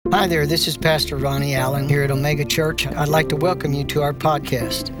Hi there, this is Pastor Ronnie Allen here at Omega Church. I'd like to welcome you to our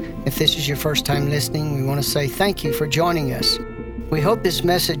podcast. If this is your first time listening, we want to say thank you for joining us. We hope this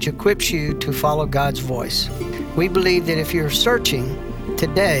message equips you to follow God's voice. We believe that if you're searching,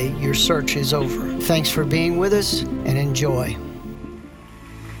 today your search is over. Thanks for being with us and enjoy.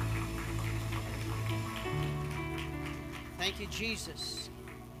 Thank you, Jesus.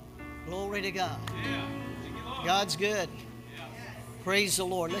 Glory to God. God's good. Praise the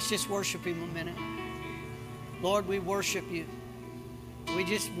Lord. Let's just worship Him a minute. Lord, we worship You. We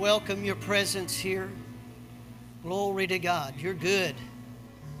just welcome Your presence here. Glory to God. You're good.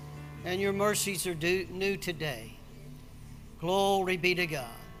 And Your mercies are new today. Glory be to God.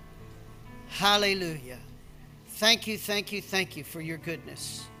 Hallelujah. Thank You, thank You, thank You for Your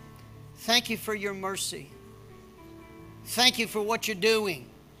goodness. Thank You for Your mercy. Thank You for what You're doing.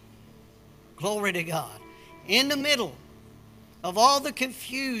 Glory to God. In the middle of all the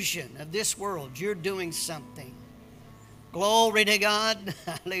confusion of this world, You're doing something. Glory to God.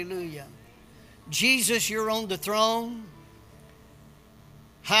 Hallelujah. Jesus, You're on the throne.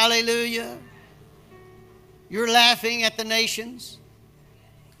 Hallelujah. You're laughing at the nations.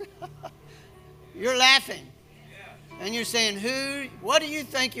 You're laughing. And you're saying, what do you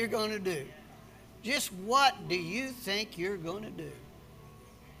think you're going to do? Just what do you think you're going to do?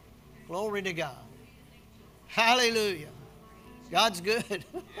 Glory to God. Hallelujah. God's good.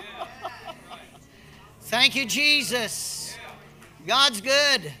 Thank You, Jesus. God's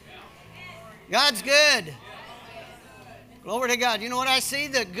good. God's good. Glory to God. You know what I see?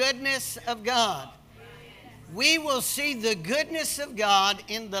 The goodness of God. We will see the goodness of God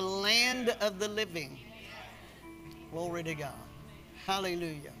in the land of the living. Glory to God.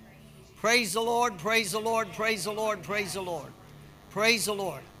 Hallelujah. Praise the Lord, praise the Lord, praise the Lord, praise the Lord. Praise the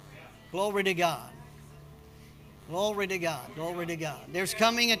Lord. Glory to God. Glory to God. Glory to God. There's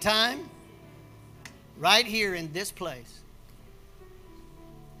coming a time right here in this place.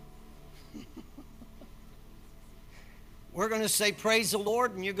 We're going to say praise the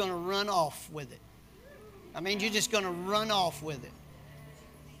Lord and you're going to run off with it. I mean, you're just going to run off with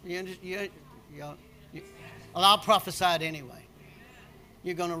it. Well, I'll prophesy it anyway.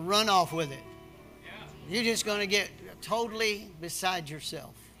 You're going to run off with it. You're just going to get totally beside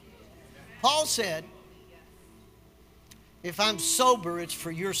yourself. Paul said, if I'm sober, it's for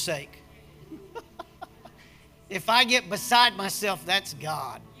Your sake. If I get beside myself, that's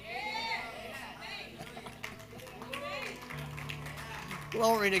God.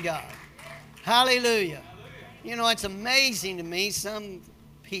 Glory to God. Hallelujah. You know, it's amazing to me, some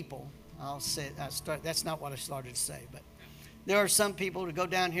people, that's not what I started to say, but there are some people who go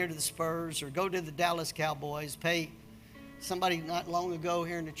down here to the Spurs or go to the Dallas Cowboys, pay somebody not long ago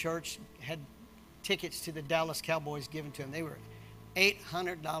here in the church had tickets to the Dallas Cowboys given to them. They were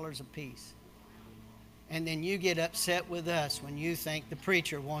 $800 a piece. And then you get upset with us when you think the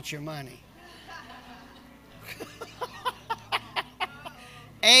preacher wants your money.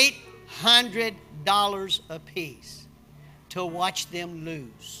 $800 a piece to watch them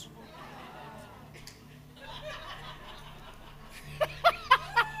lose.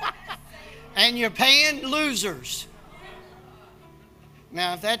 And you're paying losers.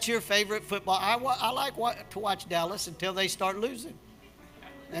 Now, if that's your favorite football, I like to watch Dallas until they start losing.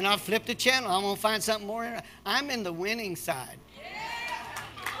 And I'll flip the channel. I'm going to find something more interesting. I'm in the winning side.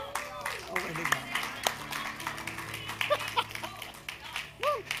 Glory to God.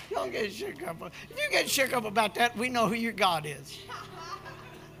 Don't get shook up. If you get shook up about that, we know who your God is.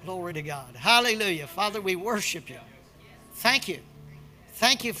 Glory to God. Hallelujah. Father, we worship You. Thank You.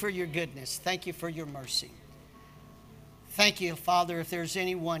 Thank You for Your goodness. Thank You for Your mercy. Thank You, Father, if there's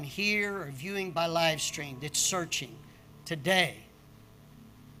anyone here or viewing by live stream that's searching today,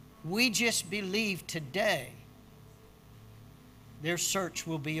 we just believe today their search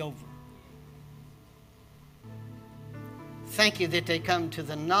will be over. Thank You that they come to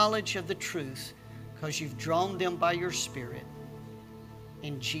the knowledge of the truth because You've drawn them by Your Spirit.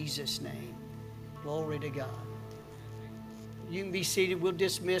 In Jesus' name, glory to God. You can be seated. We'll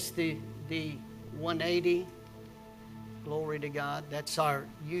dismiss the 180. Glory to God. That's our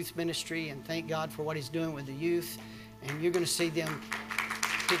youth ministry, and thank God for what He's doing with the youth. And you're going to see them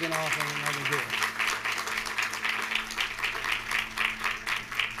kicking off on another good.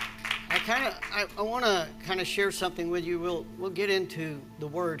 I want to kind of share something with you. We'll get into the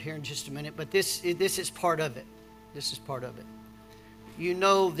Word here in just a minute, but this is part of it. This is part of it. You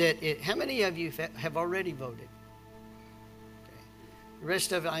know that how many of you have already voted? Okay. The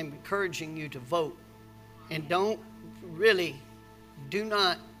rest of it, I'm encouraging you to vote, and do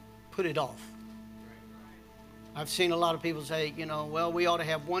not put it off. I've seen a lot of people say, well, we ought to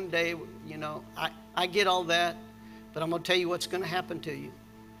have one day, I get all that, but I'm going to tell you what's going to happen to you.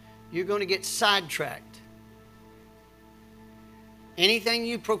 You're going to get sidetracked. Anything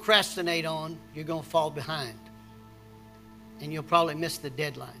you procrastinate on, you're going to fall behind. And you'll probably miss the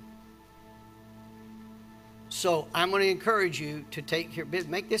deadline. So I'm going to encourage you to take your business,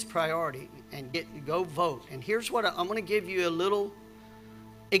 make this priority, and go vote. And here's what I'm going to give you a little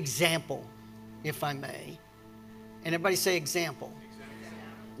example, if I may. And everybody say example.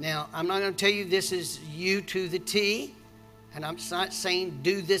 Now, I'm not going to tell you this is you to the T, and I'm not saying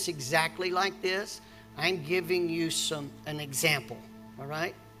do this exactly like this. I'm giving you an example, all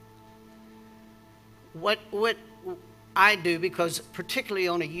right? What I do, because particularly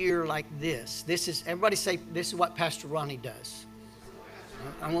on a year like this is, everybody say, this is what Pastor Ronnie does.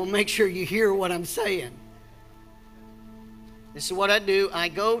 I want to make sure you hear what I'm saying. This is what I do. I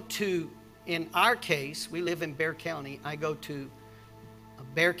go to, in our case, we live in Bexar County. I go to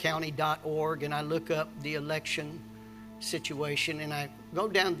bearcounty.org and I look up the election situation, and I go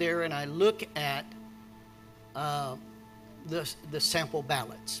down there and I look at the sample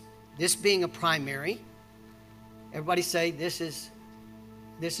ballots. This being a primary, everybody say, this is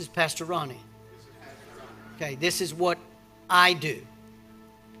Pastor Ronnie. Okay, this is what I do.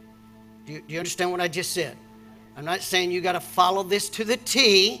 Do you understand what I just said? I'm not saying you got to follow this to the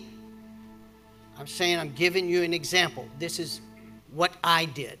T. I'm saying I'm giving you an example. This is what I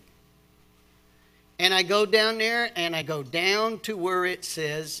did. And I go down there and I go down to where it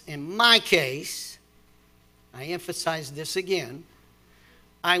says, in my case, I emphasize this again,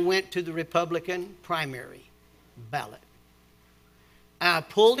 I went to the Republican primary ballot. I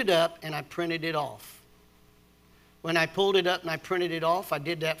pulled it up and I printed it off. When I pulled it up and I printed it off, I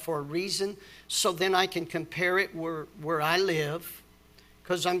did that for a reason, so then I can compare it where I live,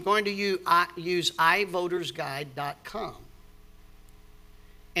 because I'm going to use iVotersGuide.com.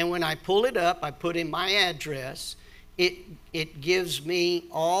 And when I pull it up, I put in my address. It gives me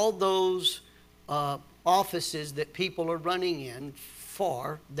all those offices that people are running in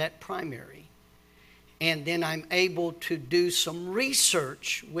for that primary. And then I'm able to do some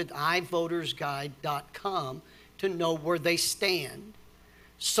research with iVotersGuide.com to know where they stand,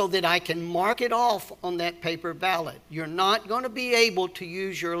 so that I can mark it off on that paper ballot. You're not going to be able to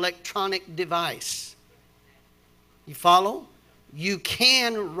use your electronic device. You follow? You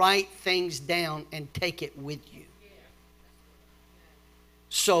can write things down and take it with you.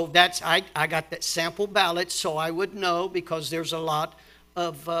 So that's, I got that sample ballot so I would know, because there's a lot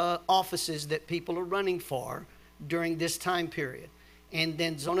of offices that people are running for during this time period. And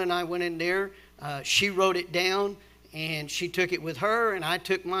then Zona and I went in there. She wrote it down and she took it with her, and I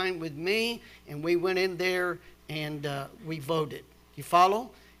took mine with me, and we went in there and we voted. You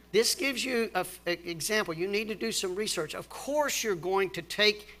follow? This gives you an example. You need to do some research. Of course, you're going to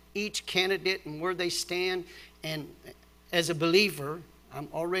take each candidate and where they stand, and as a believer, I'm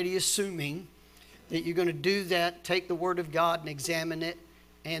already assuming that you're going to do that, take the Word of God and examine it,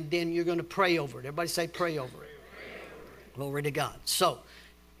 and then you're going to pray over it. Everybody say pray over it. Glory to God. So,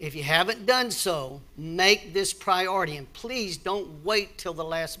 if you haven't done so, make this priority. And please don't wait till the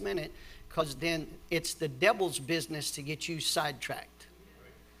last minute, because then it's the devil's business to get you sidetracked.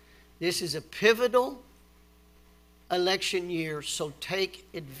 This is a pivotal election year, so take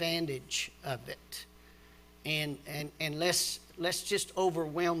advantage of it. And let's just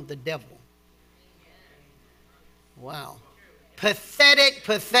overwhelm the devil. Wow. Pathetic,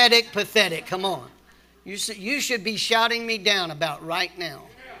 pathetic, pathetic. Come on. You should be shouting me down about right now.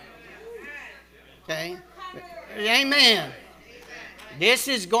 Okay? Amen. This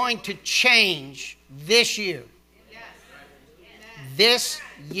is going to change this year. This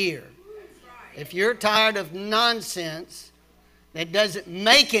year. If you're tired of nonsense that doesn't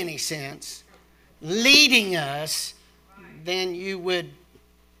make any sense leading us, then you would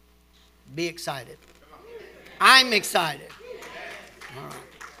be excited. I'm excited. All right.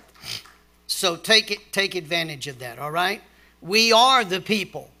 So take advantage of that, all right? We are the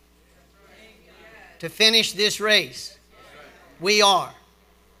people to finish this race. We are.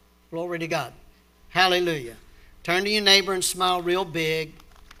 Glory to God. Hallelujah. Turn to your neighbor and smile real big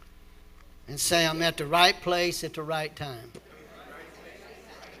and say, I'm at the right place at the right time.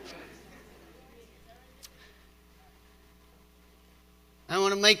 I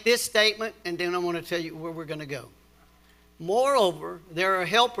want to make this statement, and then I want to tell you where we're going to go. Moreover, there are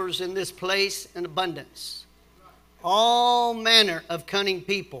helpers in this place in abundance, all manner of cunning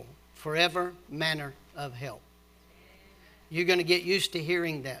people, for every manner of help. You're going to get used to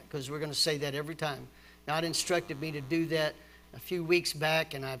hearing that, because we're going to say that every time. God instructed me to do that a few weeks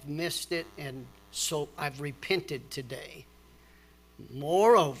back, and I've missed it, and so I've repented today.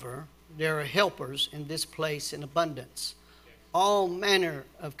 Moreover, there are helpers in this place in abundance. All manner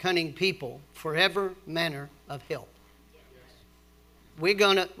of cunning people, for every manner of help. We're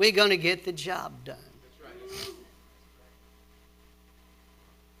gonna get the job done.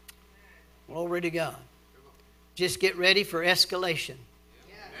 Glory to God. Just get ready for escalation.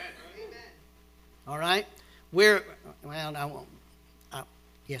 All right? Well, I won't.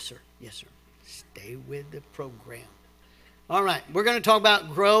 Yes, sir. Yes, sir. Stay with the program. All right. We're going to talk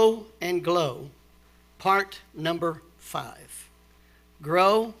about grow and glow. Part number 5.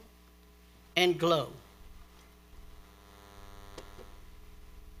 Grow and glow.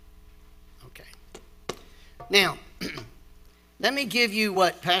 Okay. Now, let me give you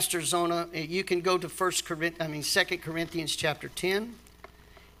what Pastor Zona, you can go to 2 Corinthians chapter 10.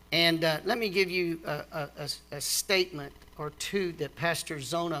 And let me give you a statement or two that Pastor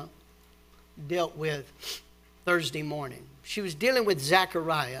Zona dealt with Thursday morning. She was dealing with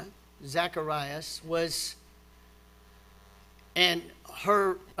Zachariah. Zacharias was, and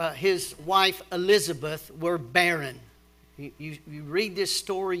his wife Elizabeth were barren. You read this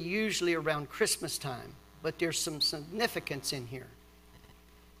story usually around Christmas time, but there's some significance in here.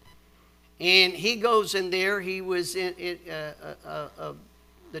 And he goes in there. He was in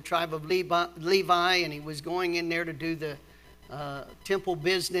the tribe of Levi, and he was going in there to do the temple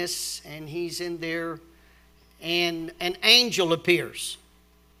business, and he's in there, and an angel appears.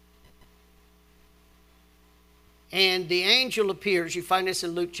 And the angel appears, you find this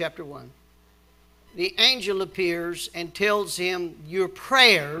in Luke chapter 1. The angel appears and tells him, your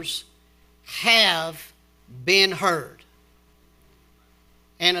prayers have been heard.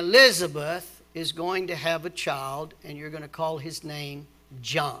 And Elizabeth is going to have a child, and you're going to call his name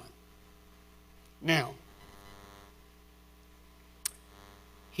John. Now,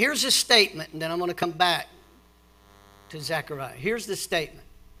 here's a statement, and then I'm going to come back to Zechariah. Here's the statement.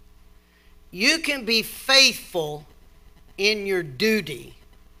 You can be faithful in your duty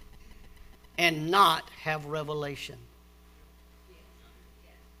and not have revelation.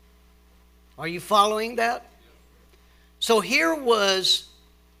 Are you following that? So here was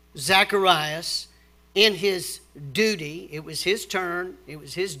Zacharias in his duty. It was his turn. It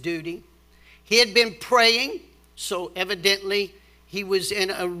was his duty. He had been praying, so evidently he was in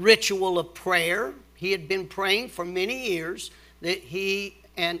a ritual of prayer. He had been praying for many years that he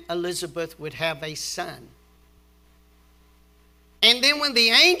and Elizabeth would have a son. And then when the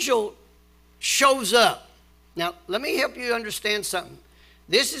angel shows up, now let me help you understand something.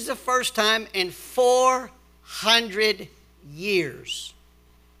 This is the first time in 400 years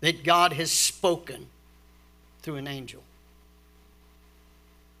that God has spoken through an angel.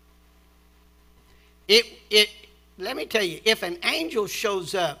 Let me tell you, if an angel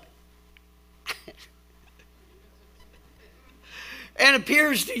shows up and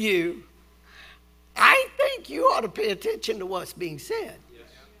appears to you, I think you ought to pay attention to what's being said. Yes.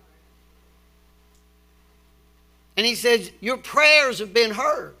 And he says, your prayers have been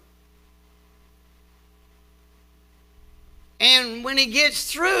heard. And when he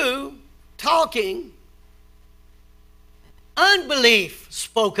gets through talking, unbelief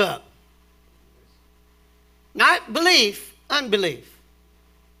spoke up. Not belief, unbelief.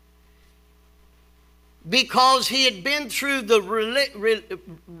 Because he had been through the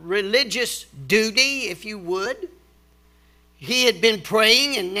religious duty, if you would. He had been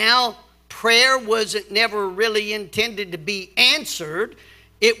praying, and now prayer wasn't never really intended to be answered.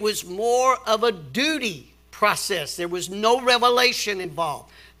 It was more of a duty process. There was no revelation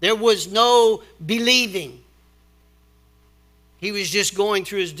involved. There was no believing. He was just going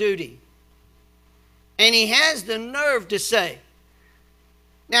through his duty. And he has the nerve to say,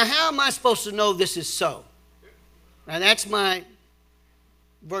 now how am I supposed to know this is so? Now that's my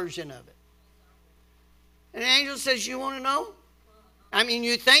version of it. And the angel says, you want to know? I mean,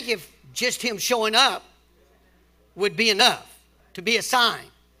 you think if just him showing up would be enough to be a sign.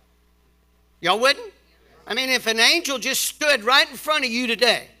 Y'all wouldn't? I mean, if an angel just stood right in front of you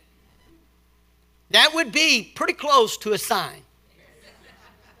today, that would be pretty close to a sign.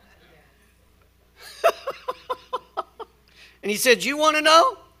 And he said, you want to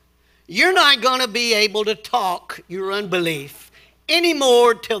know? You're not going to be able to talk your unbelief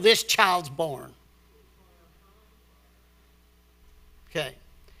anymore till this child's born. Okay.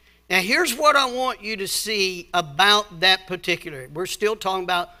 Now here's what I want you to see about that particular. We're still talking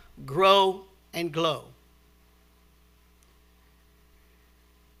about grow and glow.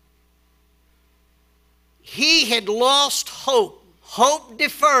 He had lost hope. Hope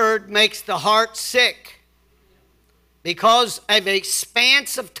deferred makes the heart sick. Because of an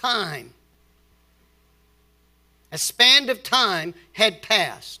expanse of time. A span of time had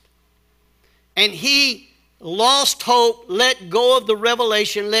passed. And he lost hope, let go of the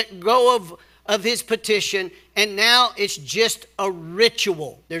revelation, let go of his petition, and now it's just a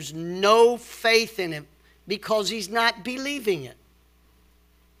ritual. There's no faith in him because he's not believing it.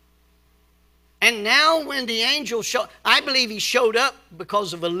 And now when the angel showed, I believe he showed up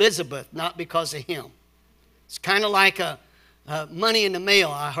because of Elizabeth, not because of him. It's kind of like a money in the mail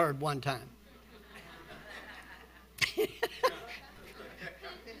I heard one time.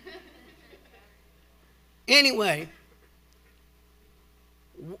 Anyway,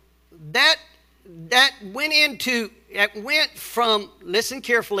 that went from, listen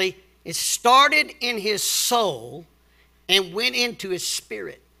carefully, it started in his soul and went into his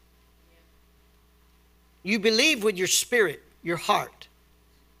spirit. You believe with your spirit, your heart.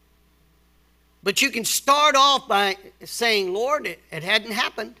 But you can start off by saying, Lord, it hadn't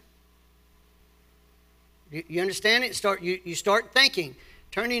happened. You understand it? You start thinking.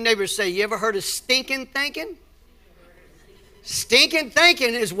 Turn to your neighbor and say, you ever heard of stinking thinking? Stinking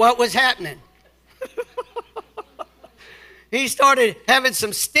thinking is what was happening. He started having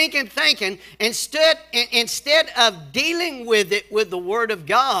some stinking thinking. Instead of dealing with it with the Word of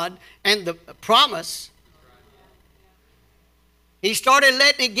God and the promise, he started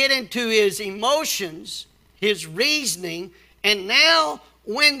letting it get into his emotions, his reasoning, and now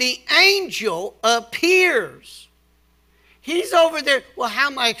when the angel appears, he's over there. Well,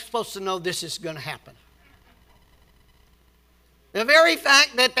 how am I supposed to know this is going to happen? The very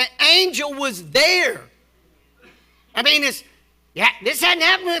fact that the angel was there. I mean, this hadn't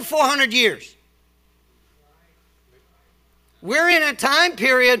happened in 400 years. We're in a time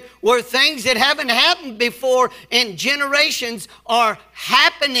period where things that haven't happened before in generations are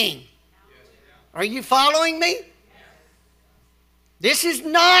happening. Are you following me? This is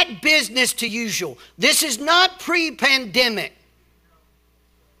not business to usual. This is not pre-pandemic.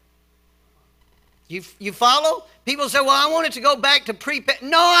 You follow? People say, well, I want it to go back to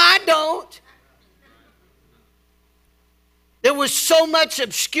pre-pandemic. No, I don't. There was so much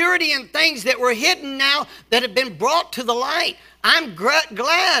obscurity and things that were hidden now that have been brought to the light. I'm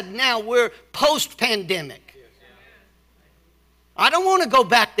glad now we're post-pandemic. I don't want to go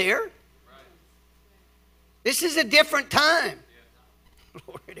back there. This is a different time.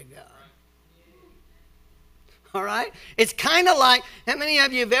 Glory to God. All right? It's kind of like, how many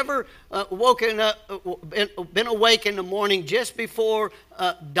of you have ever woken up, been awake in the morning just before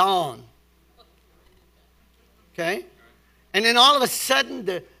dawn? Okay? And then all of a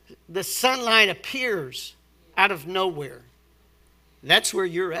sudden the sunlight appears out of nowhere. That's where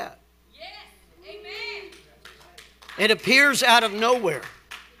you're at. Yes. Amen. It appears out of nowhere.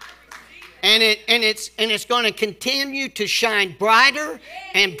 And it's going to continue to shine brighter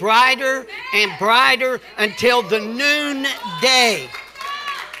and brighter and brighter until the noonday.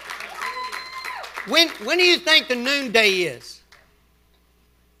 When do you think the noonday is?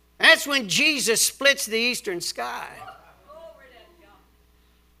 That's when Jesus splits the eastern sky.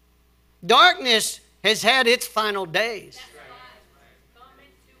 Darkness has had its final days.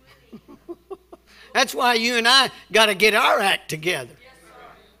 That's why you and I got to get our act together.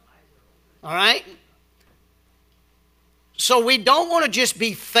 All right? So we don't want to just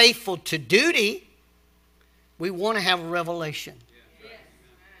be faithful to duty. We want to have a revelation.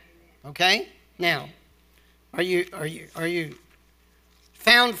 Okay? Now, are you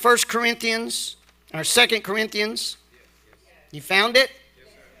found 1 Corinthians or 2 Corinthians? You found it?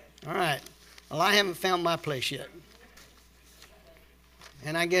 All right. Well, I haven't found my place yet.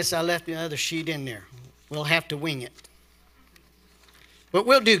 And I guess I left another sheet in there. We'll have to wing it. But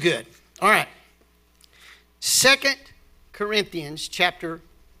we'll do good. All right. 2 Corinthians chapter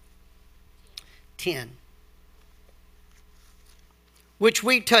 10. Which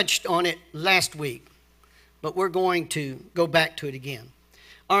we touched on it last week. But we're going to go back to it again.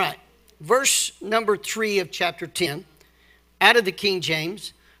 All right. Verse number 3 of chapter 10. Out of the King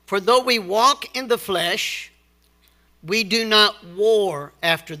James. For though we walk in the flesh, we do not war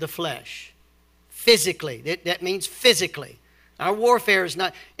after the flesh. Physically. That means physically. Our warfare is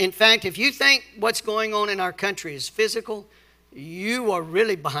not. In fact, if you think what's going on in our country is physical, you are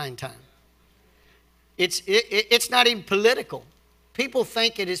really behind time. It's not even political. People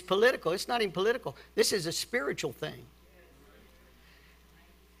think it is political. It's not even political. This is a spiritual thing.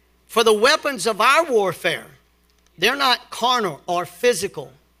 For the weapons of our warfare, they're not carnal or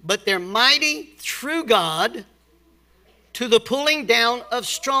physical, but they're mighty through God to the pulling down of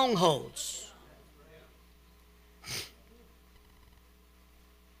strongholds.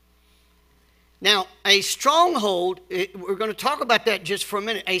 Now, a stronghold, we're going to talk about that just for a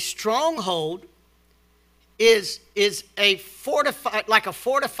minute. A stronghold is a fortified, like a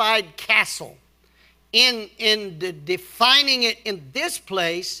fortified castle. In defining it in this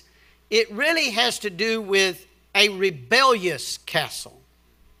place, it really has to do with a rebellious castle.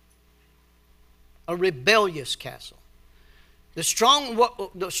 A rebellious castle.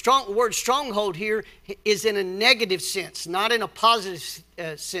 The word stronghold here is in a negative sense, not in a positive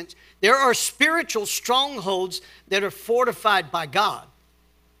sense. There are spiritual strongholds that are fortified by God.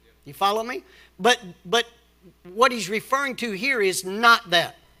 You follow me? But what he's referring to here is not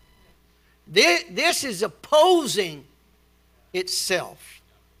that. This is opposing itself.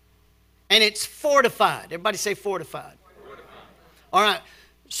 And it's fortified. Everybody say fortified. All right.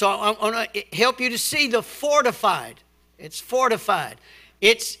 So I want to help you to see the fortified. It's fortified.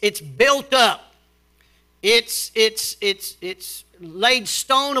 It's built up. It's laid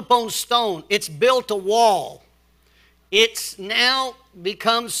stone upon stone. It's built a wall. It's now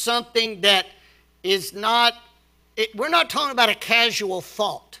becomes something that is not, we're not talking about a casual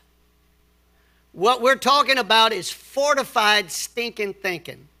thought. What we're talking about is fortified stinking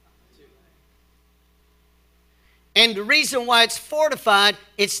thinking. And the reason why it's fortified,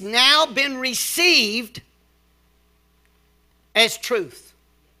 it's now been received as truth.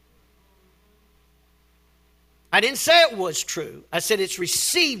 I didn't say it was true. I said it's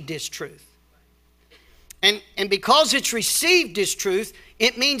received as truth. And because it's received as truth,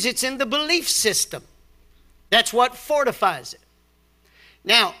 it means it's in the belief system. That's what fortifies it.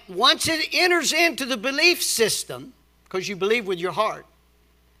 Now, once it enters into the belief system, because you believe with your heart,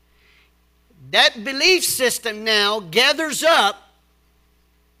 that belief system now gathers up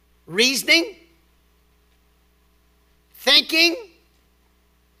reasoning, thinking,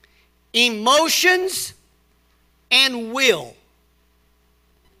 emotions, and will.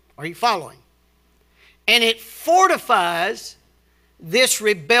 Are you following? And it fortifies this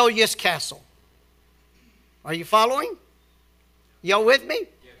rebellious castle. Are you following? Y'all with me?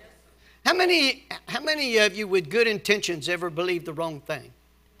 Yes. How many of you with good intentions ever believed the wrong thing?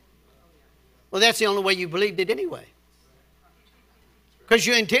 Well, that's the only way you believed it anyway. Because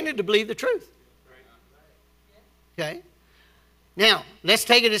you intended to believe the truth. Okay? Now, let's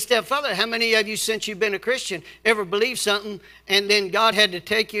take it a step further. How many of you, since you've been a Christian, ever believed something and then God had to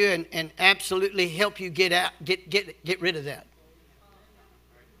take you and absolutely help you get rid of that?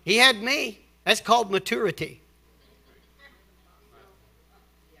 He had me. That's called maturity.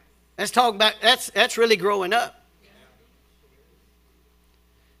 Let's talk about, that's really growing up.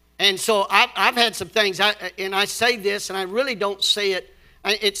 And so I've had some things, and I say this, and I really don't say it,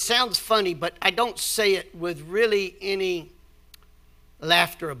 it sounds funny, but I don't say it with really any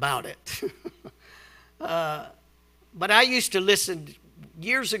laughter about it. But I used to listen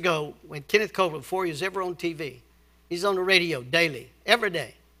years ago when Kenneth Copeland, before he was ever on TV, he's on the radio daily, every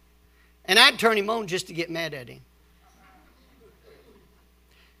day. And I'd turn him on just to get mad at him.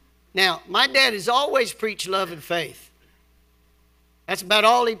 Now, my dad has always preached love and faith. That's about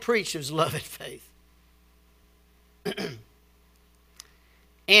all he preached was love and faith.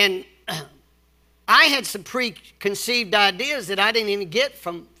 And I had some preconceived ideas that I didn't even get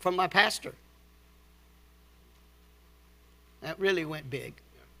from my pastor. That really went big.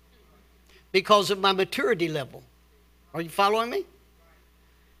 Because of my maturity level. Are you following me?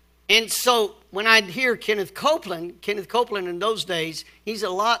 And so when I'd hear Kenneth Copeland in those days, he's a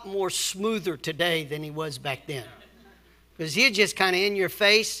lot more smoother today than he was back then. Because he's just kind of in your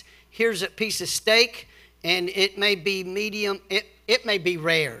face. Here's a piece of steak, and it may be medium. It may be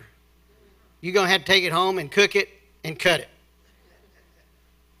rare. You're going to have to take it home and cook it and cut it.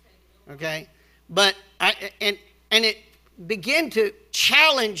 Okay? But it began to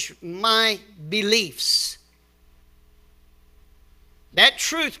challenge my beliefs.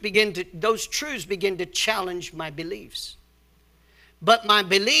 Those truths begin to challenge my beliefs. But my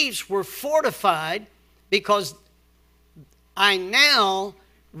beliefs were fortified because I now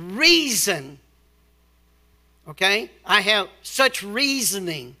reason. Okay? I have such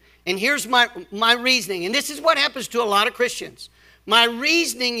reasoning. And here's my reasoning. And this is what happens to a lot of Christians. My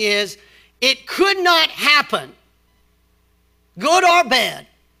reasoning is it could not happen, good or bad,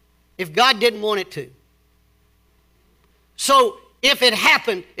 if God didn't want it to. So if it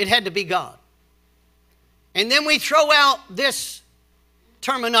happened, it had to be God. And then we throw out this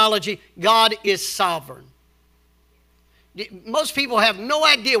terminology, God is sovereign. Most people have no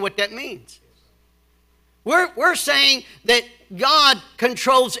idea what that means. We're saying that God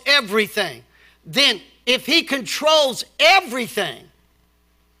controls everything. Then if he controls everything,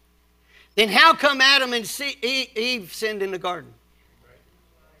 then how come Adam and Eve sinned in the garden?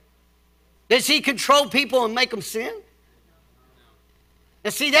 Does he control people and make them sin? Now,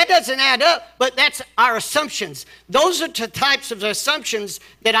 see, that doesn't add up, but that's our assumptions. Those are the types of assumptions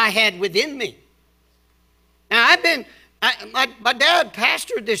that I had within me. Now, my dad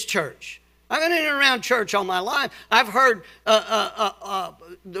pastored this church. I've been in and around church all my life. I've heard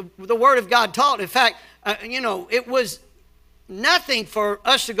the Word of God taught. In fact, it was nothing for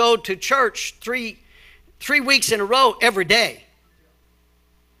us to go to church three weeks in a row every day.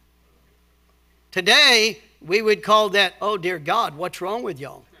 Today, we would call that, oh, dear God, what's wrong with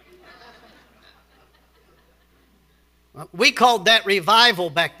y'all? We called that revival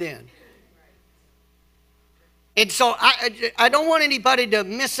back then. And so I don't want anybody to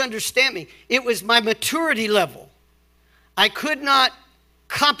misunderstand me. It was my maturity level. I could not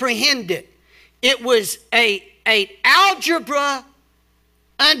comprehend it. It was an algebra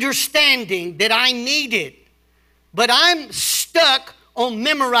understanding that I needed. But I'm stuck on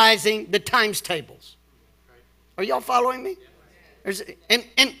memorizing the times tables. Are y'all following me?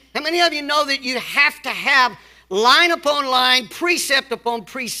 And how many of you know that you have to have line upon line, precept upon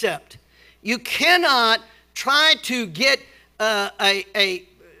precept? You cannot try to get a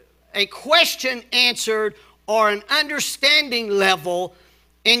question answered or an understanding level,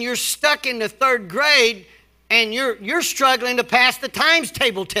 and you're stuck in the third grade and you're struggling to pass the times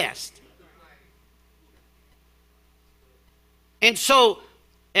table test. And so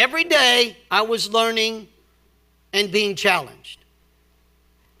every day I was learning and being challenged.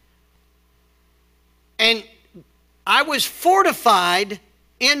 And I was fortified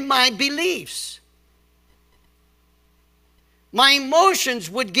in my beliefs. My emotions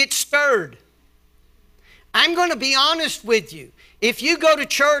would get stirred. I'm going to be honest with you. If you go to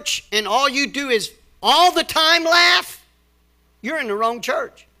church and all you do is all the time laugh, you're in the wrong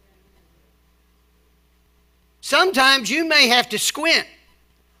church. Sometimes you may have to squint.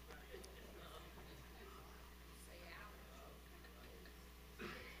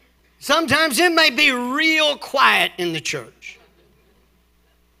 Sometimes it may be real quiet in the church.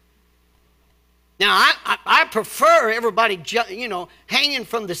 Now, I prefer everybody, hanging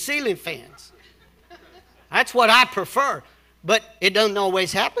from the ceiling fans. That's what I prefer. But it doesn't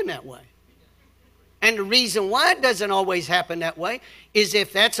always happen that way. And the reason why it doesn't always happen that way is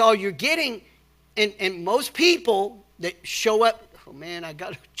if that's all you're getting, and most people that show up, oh man,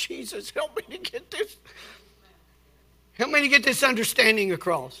 Jesus, help me to get this. Help me to get this understanding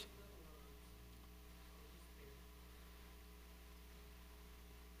across.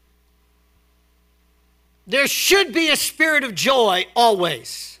 There should be a spirit of joy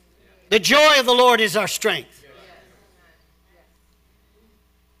always. The joy of the Lord is our strength.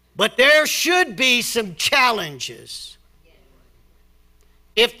 But there should be some challenges.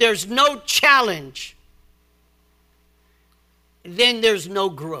 If there's no challenge, then there's no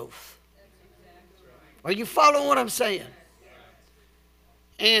growth. Are you following what I'm saying?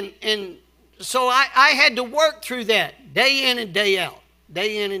 And so I had to work through that day in and day out.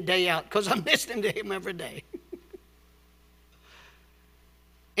 Day in and day out, because I'm listening to him every day.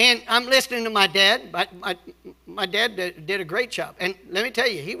 And I'm listening to my dad. My dad did a great job. And let me tell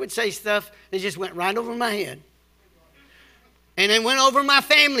you, he would say stuff that just went right over my head. And then went over my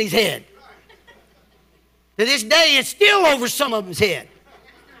family's head. To this day, it's still over some of them's head.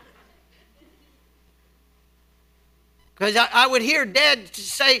 Because I would hear Dad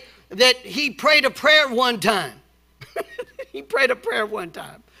say that he prayed a prayer one time. He prayed a prayer one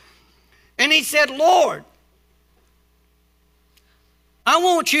time. And he said, Lord, I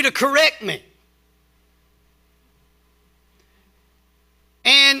want you to correct me.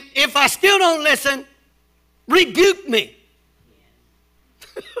 And if I still don't listen, rebuke me.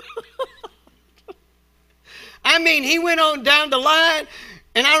 I mean, he went on down the line,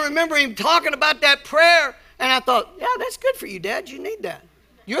 and I remember him talking about that prayer, and I thought, yeah, that's good for you, Dad. You need that.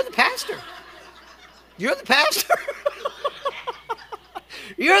 You're the pastor. You're the pastor.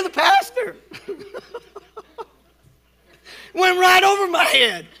 You're the pastor. Went right over my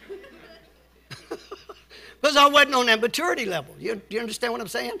head. Because I wasn't on that maturity level. You understand what I'm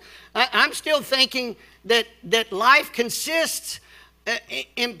saying? I'm still thinking that life consists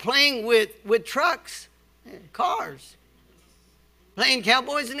in playing with trucks, cars, playing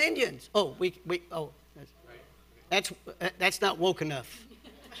cowboys and Indians. Oh, that's not woke enough.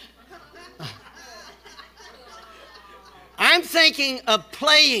 I'm thinking of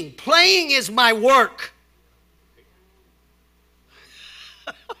playing. Playing is my work.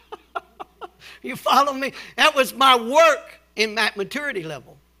 You follow me? That was my work in that maturity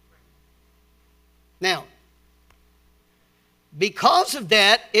level. Now, because of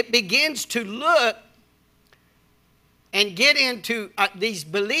that, it begins to look and get into, these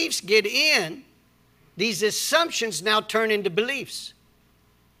beliefs get in, these assumptions now turn into beliefs.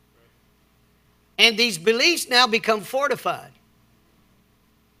 And these beliefs now become fortified.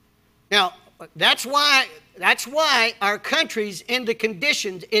 Now, that's why our country's in the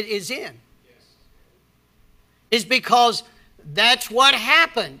conditions it is in. Is because that's what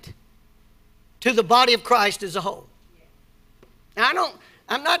happened to the body of Christ as a whole. Now,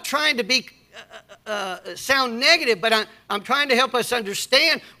 I'm not trying to be sound negative, but I'm trying to help us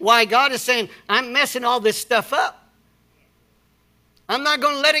understand why God is saying, I'm messing all this stuff up. I'm not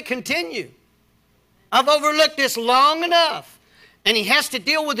going to let it continue. I've overlooked this long enough. And he has to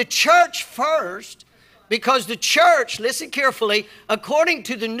deal with the church first, because the church, listen carefully, according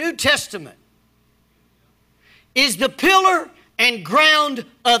to the New Testament, is the pillar and ground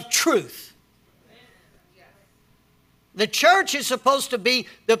of truth. The church is supposed to be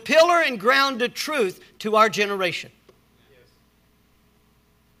the pillar and ground of truth to our generation.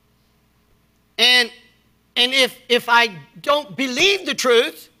 And if I don't believe the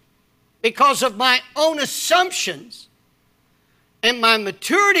truth because of my own assumptions and my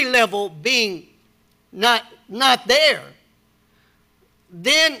maturity level being not there,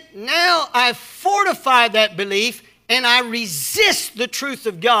 then now I fortify that belief and I resist the truth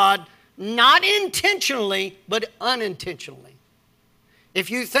of God, not intentionally, but unintentionally.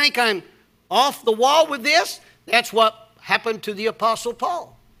 If you think I'm off the wall with this, that's what happened to the Apostle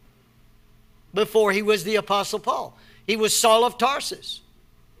Paul. Before he was the Apostle Paul, he was Saul of Tarsus.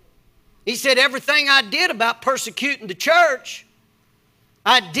 He said, everything I did about persecuting the church,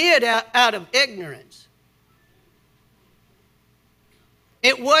 I did out of ignorance.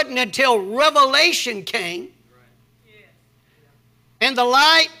 It wasn't until revelation came and the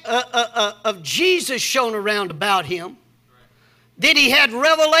light of Jesus shone around about him that he had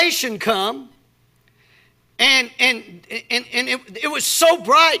revelation come. And it was so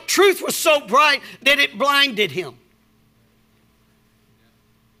bright, truth was so bright that it blinded him.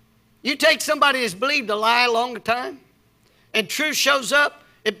 You take somebody that's believed a lie a long time, and truth shows up,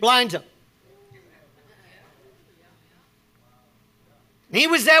 it blinds them. He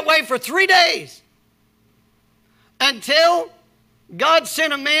was that way for 3 days until God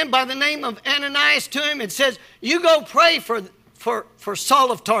sent a man by the name of Ananias to him and says, you go pray for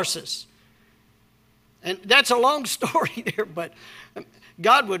Saul of Tarsus. And that's a long story there, but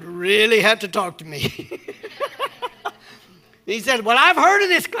God would really have to talk to me. He said, well, I've heard of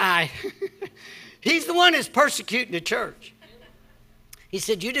this guy. He's the one that's persecuting the church. He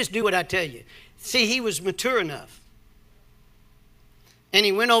said, you just do what I tell you. See, he was mature enough. And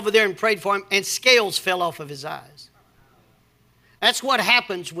he went over there and prayed for him, and scales fell off of his eyes. That's what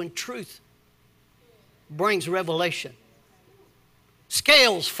happens when truth brings revelation.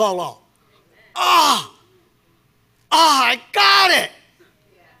 Scales fall off. I got it.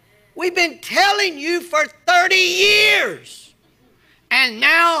 We've been telling you for 30 years, and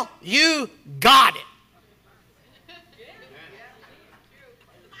now you got it.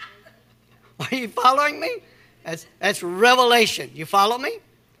 Are you following me? That's revelation. You follow me?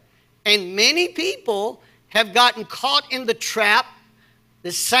 And many people have gotten caught in the trap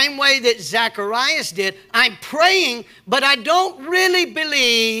the same way that Zacharias did. I'm praying, but I don't really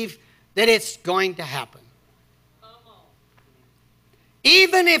believe that it's going to happen.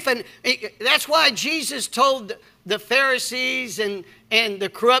 Even if that's why Jesus told the Pharisees and the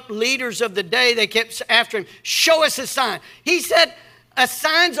corrupt leaders of the day, they kept after him, show us a sign. He said, a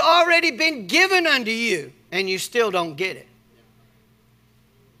sign's already been given unto you, and you still don't get it.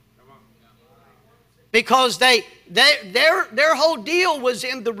 Because their whole deal was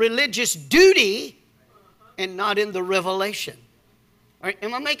in the religious duty and not in the revelation. All right,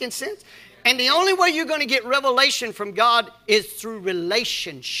 am I making sense? And the only way you're going to get revelation from God is through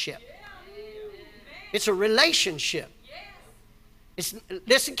relationship. It's a relationship.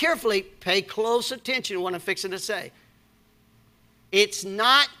 Listen carefully. Pay close attention to what I'm fixing to say. It's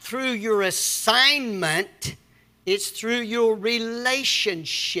not through your assignment. It's through your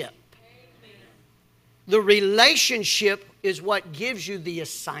relationship. The relationship is what gives you the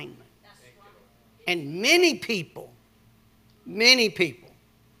assignment. And many people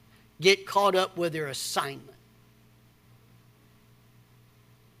get caught up with their assignment.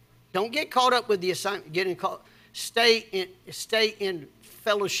 Don't get caught up with the assignment. Stay in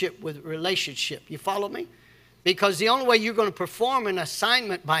fellowship with relationship. You follow me? Because the only way you're going to perform an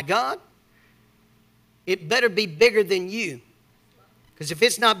assignment by God, it better be bigger than you. Because if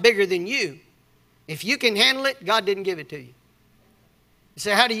it's not bigger than you, if you can handle it, God didn't give it to you. You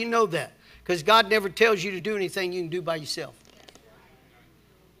say, how do you know that? Because God never tells you to do anything you can do by yourself.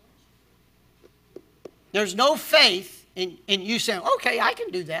 There's no faith in you saying, okay, I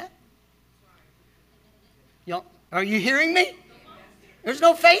can do that. Are you hearing me? There's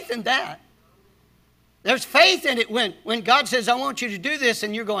no faith in that. There's faith in it when God says, I want you to do this,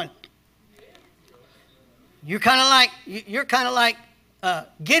 and you're going, you're kind of like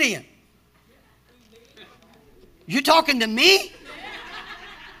Gideon. You talking to me?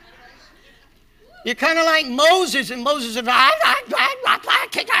 You're kind of like Moses, and Moses said, I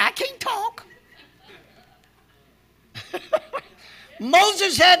can't talk.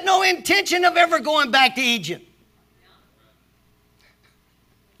 Moses had no intention of ever going back to Egypt.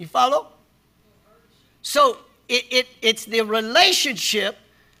 You follow? So it's the relationship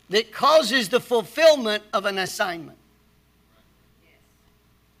that causes the fulfillment of an assignment.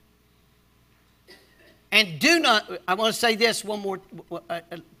 And do not, I want to say this one more,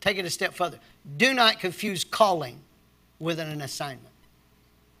 take it a step further. Do not confuse calling with an assignment.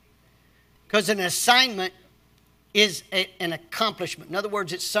 Because an assignment is an accomplishment. In other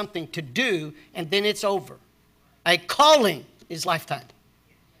words, it's something to do and then it's over. A calling is lifetime.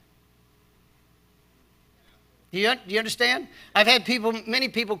 Do you understand? I've had many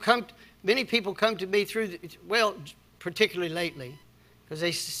people come to me through, particularly lately, because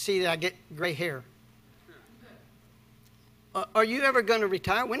they see that I get gray hair. Are you ever going to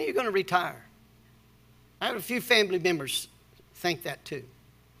retire? When are you going to retire? I have a few family members think that too.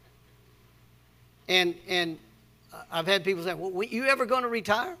 And I've had people say, well, are you ever going to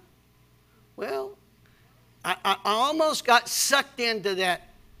retire? Well, I almost got sucked into that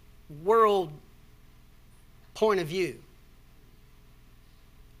world point of view.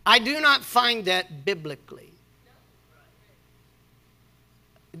 I do not find that biblically.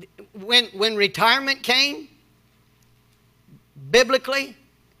 When retirement came, biblically,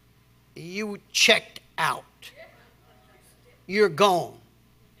 you checked out. You're gone.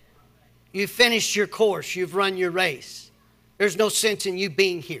 You finished your course. You've run your race. There's no sense in you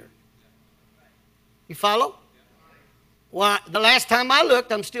being here. You follow? Well, the last time I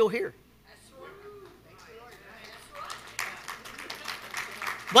looked, I'm still here.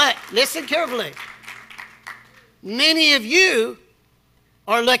 But listen carefully. Many of you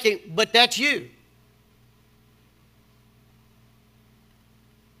are looking, but that's you.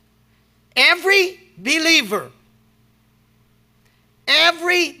 Every believer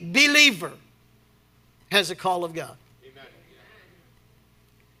has a call of God. Amen.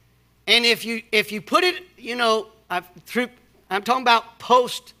 And if you put it, I'm talking about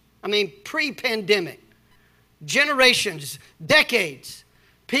pre-pandemic, generations, decades,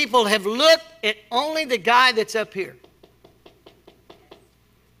 people have looked at only the guy that's up here.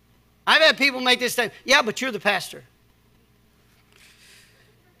 I've had people make this statement, yeah, but you're the pastor.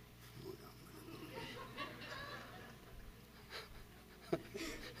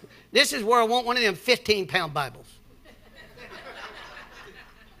 This is where I want one of them 15-pound Bibles.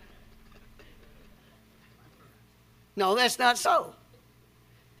 No, that's not so.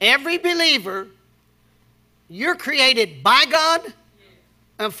 Every believer, you're created by God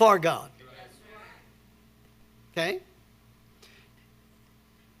and for God. Okay?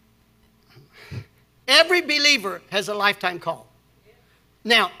 Every believer has a lifetime call.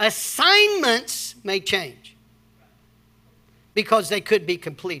 Now, assignments may change because they could be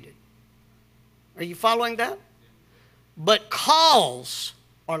completed. Are you following that? But calls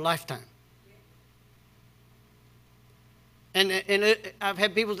are lifetime. And I've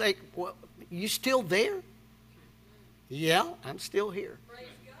had people say, well, you still there? Yeah, I'm still here.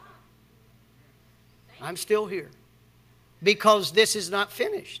 I'm still here. Because this is not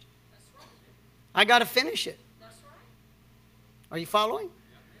finished. I got to finish it. Are you following?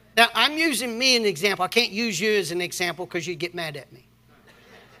 Now, I'm using me as an example. I can't use you as an example because you get mad at me.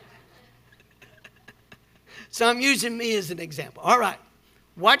 So I'm using me as an example. All right.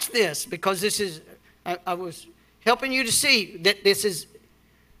 Watch this, because this is, I was helping you to see that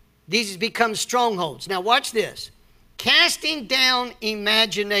these become strongholds. Now watch this. Casting down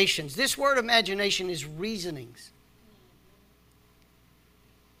imaginations. This word imagination is reasonings.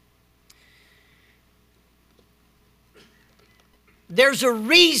 There's a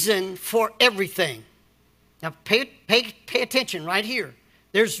reason for everything. Now pay attention right here.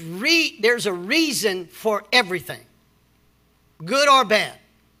 There's a reason for everything. Good or bad.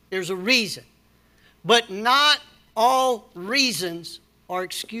 There's a reason. But not all reasons are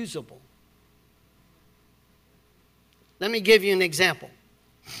excusable. Let me give you an example.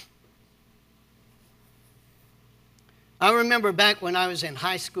 I remember back when I was in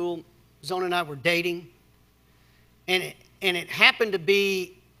high school, Zona and I were dating, and it happened to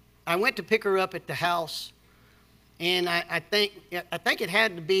be, I went to pick her up at the house, and I think it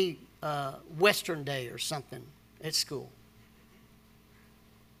had to be Western Day or something at school.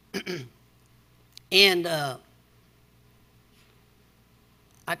 And I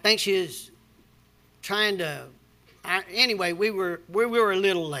think she was trying to, anyway, we were a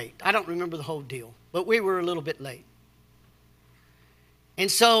little late. I don't remember the whole deal, but we were a little bit late. And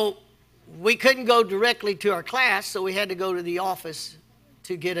so we couldn't go directly to our class, so we had to go to the office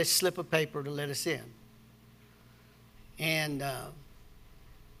to get a slip of paper to let us in. And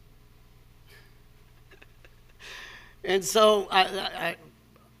so I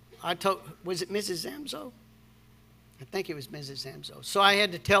told, was it Mrs. Zamzo? I think it was Mrs. Zamzo. So I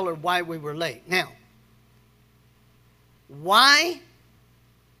had to tell her why we were late. Now, why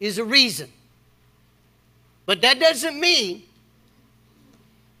is a reason. But that doesn't mean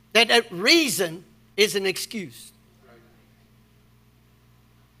that reason is an excuse.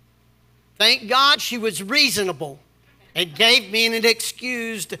 Thank God she was reasonable and gave me an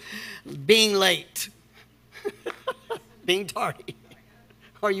excuse to being late. Being tardy.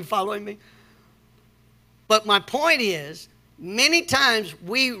 Are you following me? But my point is, many times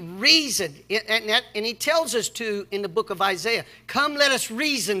we reason, and he tells us to in the book of Isaiah, come let us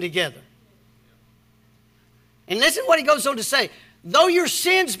reason together. And listen what he goes on to say. Though your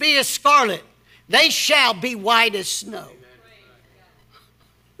sins be as scarlet, they shall be white as snow.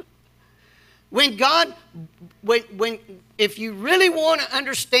 When God, if you really want to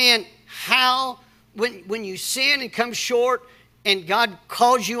understand how, when you sin and come short and God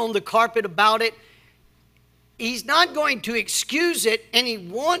calls you on the carpet about it, He's not going to excuse it, and He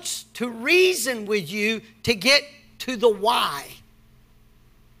wants to reason with you to get to the why.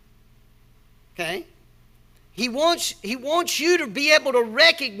 Okay? He wants you to be able to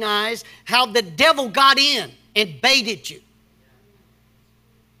recognize how the devil got in and baited you.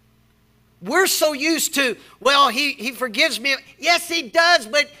 We're so used to, well, he forgives me. Yes, He does,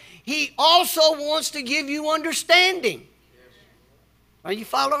 but He also wants to give you understanding. Are you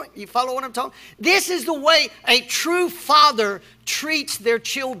following? You follow what I'm talking? This is the way a true father treats their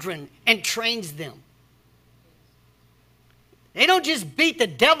children and trains them. They don't just beat the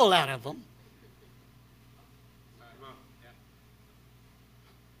devil out of them.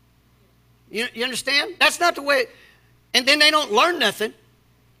 You understand? That's not the way. And then they don't learn nothing.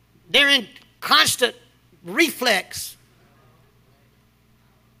 They're in constant reflex.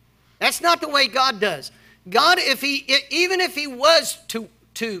 That's not the way God does. God, even if He was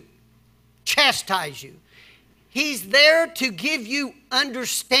to chastise you, He's there to give you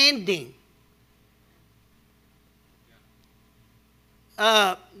understanding.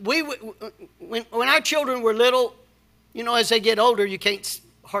 When our children were little, you know, as they get older, you can't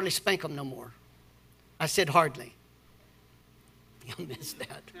hardly spank them no more. I said hardly. You'll miss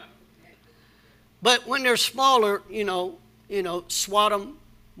that. But when they're smaller, you know, swat them,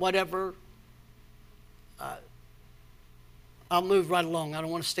 whatever. I'll move right along. I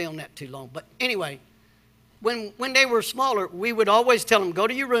don't want to stay on that too long. But anyway, when they were smaller, we would always tell them, go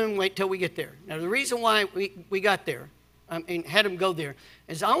to your room, wait till we get there. Now, the reason why we got there and had them go there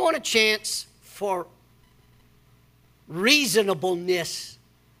is I want a chance for reasonableness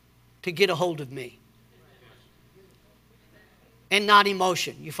to get a hold of me. And not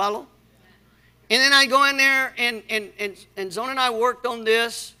emotion. You follow? And then I go in there, and Zona and I worked on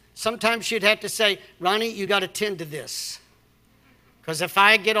this. Sometimes she'd have to say, Ronnie, you got to tend to this. Because if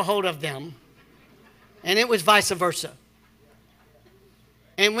I get a hold of them, and it was vice versa.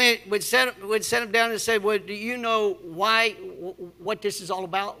 And we'd set them down and say, well, do you know what this is all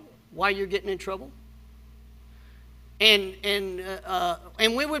about? Why you're getting in trouble? And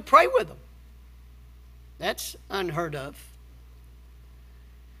we would pray with them. That's unheard of.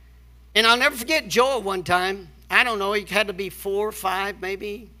 And I'll never forget Joel one time. I don't know, he had to be 4 or 5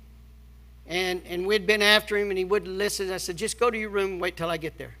 maybe. And we'd been after him and he wouldn't listen. I said, just go to your room and wait till I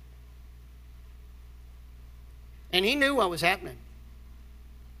get there. And he knew what was happening.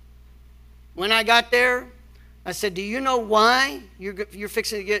 When I got there, I said, do you know why you're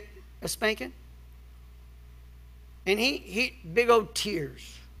fixing to get a spanking? And he big old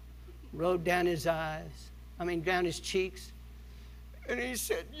tears rolled down his eyes. Down his cheeks. And he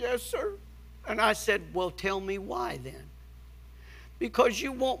said, yes, sir. And I said, well, tell me why then. Because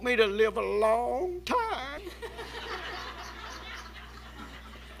you want me to live a long time.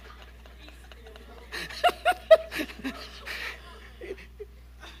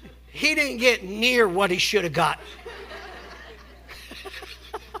 He didn't get near what he should have got.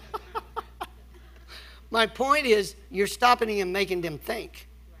 My point is, you're stopping him and making them think.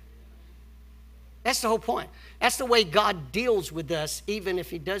 That's the whole point. That's the way God deals with us, even if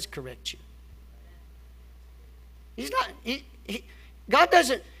He does correct you. He's not, God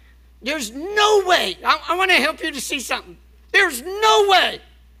doesn't, there's no way, I want to help you to see something. There's no way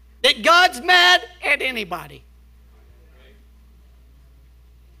that God's mad at anybody.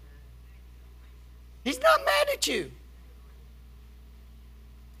 He's not mad at you.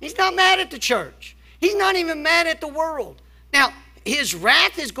 He's not mad at the church. He's not even mad at the world. Now, his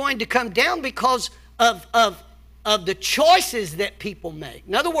wrath is going to come down because of the choices that people make.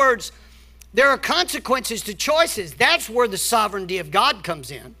 In other words, there are consequences to choices. That's where the sovereignty of God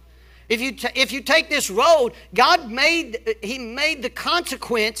comes in. If you take this road, He made the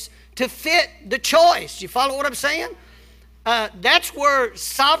consequence to fit the choice. You follow what I'm saying? That's where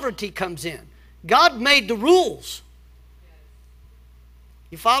sovereignty comes in. God made the rules.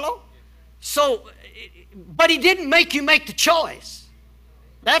 You follow? So, but He didn't make you make the choice.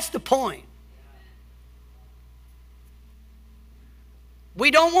 That's the point.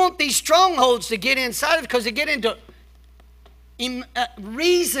 We don't want these strongholds to get inside of it because they get into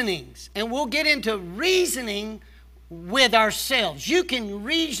reasonings. And we'll get into reasoning with ourselves. You can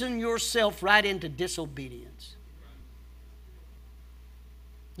reason yourself right into disobedience.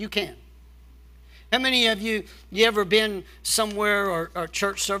 You can. How many of you ever been somewhere or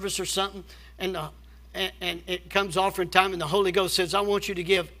church service or something, and it comes offering time, and the Holy Ghost says, I want you to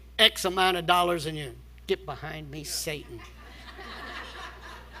give X amount of dollars, and you get behind me, Satan.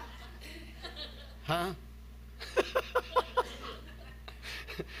 Huh?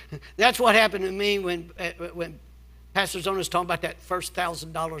 That's what happened to me when Pastor Zona's talking about that first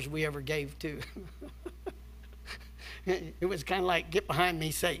 $1,000 we ever gave to. It was kind of like, get behind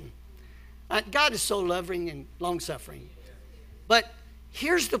me, Satan. God is so loving and long-suffering. But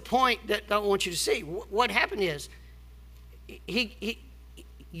here's the point that I want you to see. What happened is,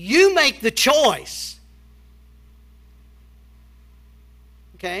 you make the choice.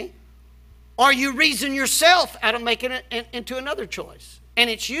 Okay? Or you reason yourself out of making it into another choice. And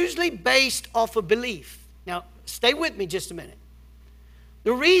it's usually based off of belief. Now, stay with me just a minute.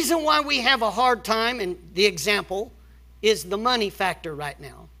 The reason why we have a hard time, and the example, is the money factor right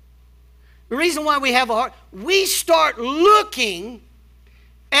now. The reason why we have a hard, we start looking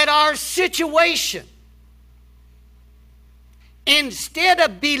at our situation instead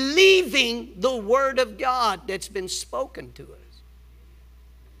of believing the Word of God that's been spoken to us.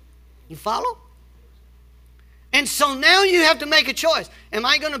 You follow? And so now you have to make a choice. Am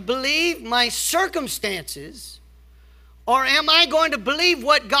I going to believe my circumstances, or am I going to believe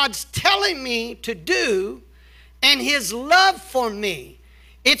what God's telling me to do and His love for me?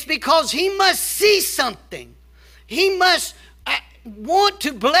 It's because He must see something. He must want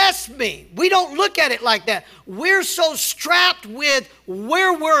to bless me. We don't look at it like that. We're so strapped with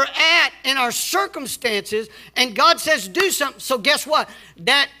where we're at in our circumstances, and God says do something. So guess what?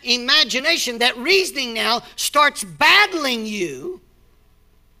 That imagination, that reasoning now starts battling you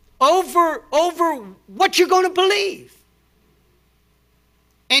over what you're going to believe.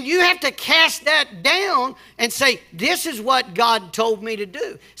 And you have to cast that down and say, this is what God told me to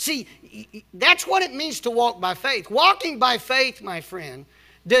do. See, that's what it means to walk by faith. Walking by faith, my friend,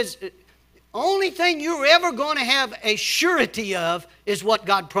 only thing you're ever going to have a surety of is what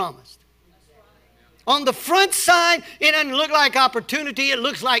God promised. On the front side, it doesn't look like opportunity. It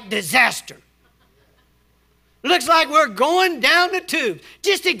looks like disaster. It looks like we're going down the tubes.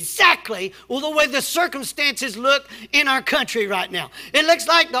 Just exactly the way the circumstances look in our country right now. It looks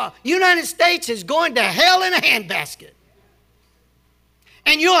like the United States is going to hell in a handbasket.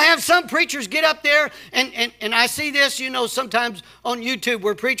 And you'll have some preachers get up there, and I see this, sometimes on YouTube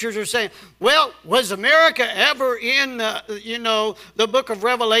where preachers are saying, well, was America ever in, the book of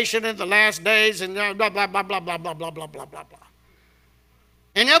Revelation in the last days, and blah, blah, blah, blah, blah, blah, blah, blah, blah, blah, blah.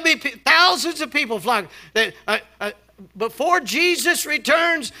 And there'll be thousands of people flocking. Before Jesus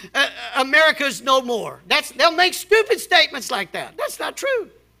returns, America's no more. They'll make stupid statements like that. That's not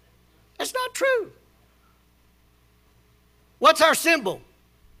true. That's not true. What's our symbol?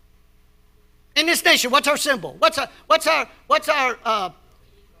 In this nation, what's our symbol? What's our a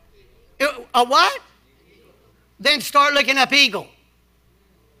what? Then start looking up eagle.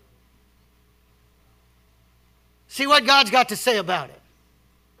 See what God's got to say about it.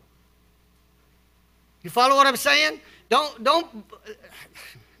 You follow what I'm saying? Don't.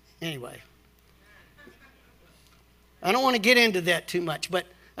 Anyway. I don't want to get into that too much, but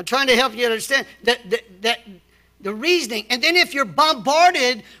I'm trying to help you understand that the reasoning. And then if you're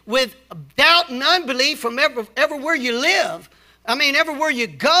bombarded with doubt and unbelief from everywhere you live, everywhere you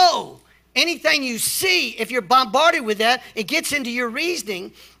go, anything you see, if you're bombarded with that, it gets into your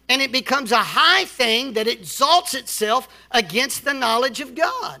reasoning, and it becomes a high thing that exalts itself against the knowledge of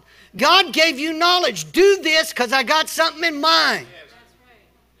God. God gave you knowledge. Do this because I got something in mind.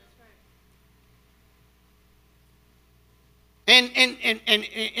 And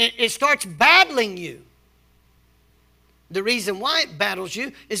it starts battling you. The reason why it battles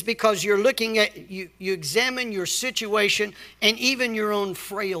you is because you're looking at, you examine your situation and even your own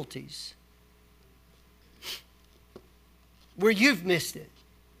frailties, where you've missed it.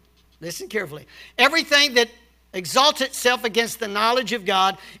 Listen carefully. Everything that exalts itself against the knowledge of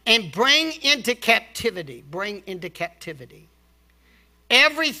God and bring into captivity.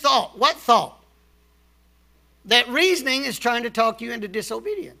 Every thought. What thought? That reasoning is trying to talk you into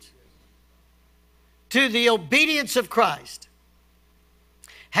disobedience. To the obedience of Christ.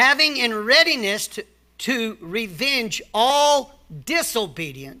 Having in readiness to revenge all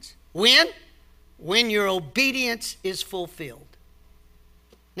disobedience. When? When your obedience is fulfilled.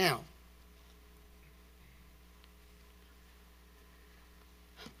 Now,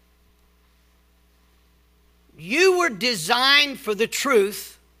 you were designed for the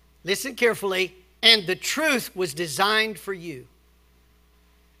truth. Listen carefully. And the truth was designed for you.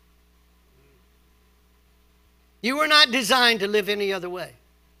 You were not designed to live any other way.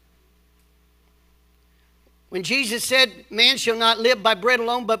 When Jesus said, man shall not live by bread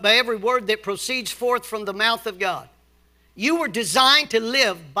alone, but by every word that proceeds forth from the mouth of God. You were designed to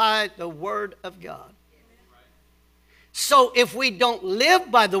live by the Word of God. So if we don't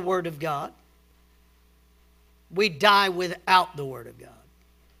live by the Word of God, we die without the Word of God,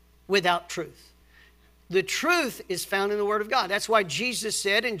 without truth. The truth is found in the Word of God. That's why Jesus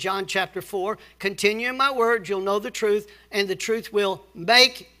said in John chapter 4, continue in my word, you'll know the truth, and the truth will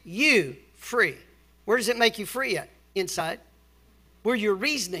make you free. Where does it make you free at? Inside. Where your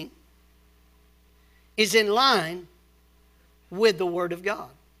reasoning is in line with the Word of God.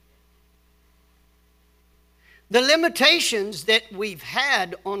 The limitations that we've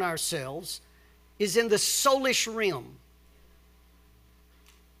had on ourselves is in the soulish realm.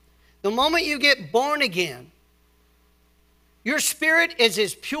 The moment you get born again, your spirit is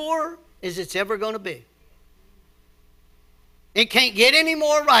as pure as it's ever going to be. It can't get any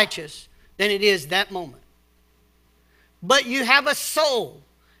more righteous than it is that moment. But you have a soul.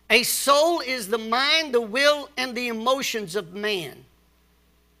 A soul is the mind, the will, and the emotions of man.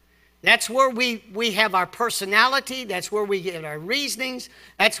 That's where we have our personality. That's where we get our reasonings.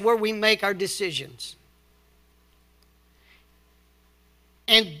 That's where we make our decisions.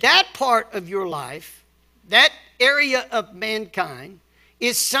 And that part of your life, that area of mankind,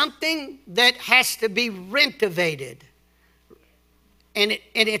 is something that has to be renovated. And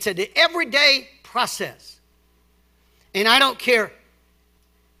it's an everyday process. And I don't care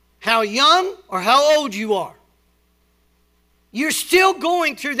how young or how old you are. You're still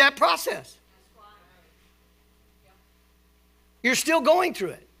going through that process. You're still going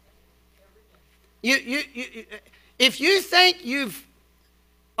through it. If you think you've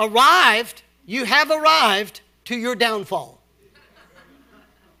arrived, you have arrived to your downfall.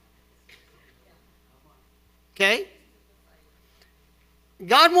 Okay?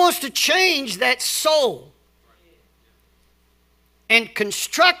 God wants to change that soul and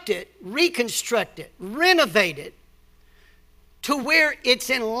construct it, reconstruct it, renovate it to where it's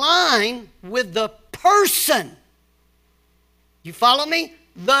in line with the person. You follow me?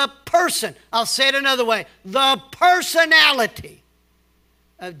 The person. I'll say it another way. The personality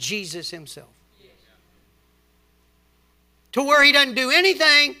of Jesus himself. To where he doesn't do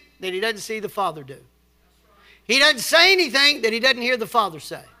anything that he doesn't see the Father do. He doesn't say anything that he doesn't hear the Father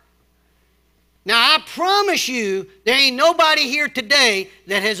say. Now, I promise you, there ain't nobody here today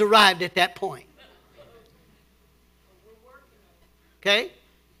that has arrived at that point. Okay?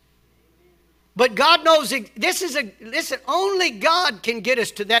 But God knows, listen, only God can get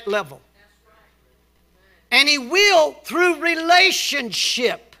us to that level. And he will through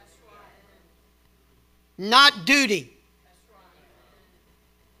relationship, not duty.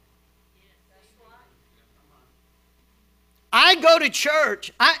 I go to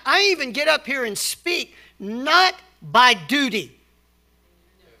church. I even get up here and speak not by duty.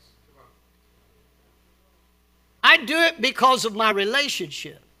 I do it because of my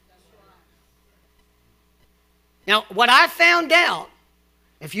relationship. Now, what I found out,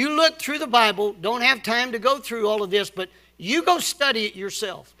 if you look through the Bible, don't have time to go through all of this, but you go study it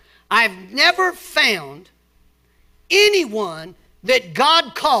yourself. I've never found anyone that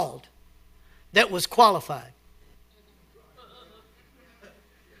God called that was qualified.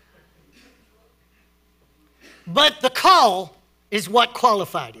 But the call is what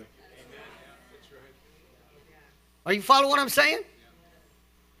qualified him. Are you following what I'm saying?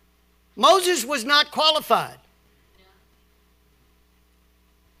 Moses was not qualified.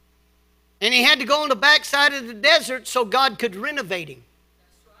 And he had to go on the backside of the desert so God could renovate him.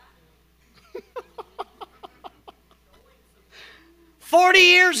 40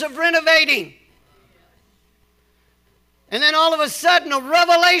 years of renovating. And then all of a sudden a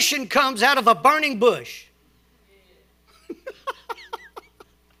revelation comes out of a burning bush.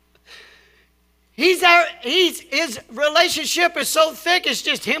 His relationship is so thick, it's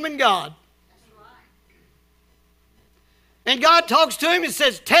just him and God. And God talks to him and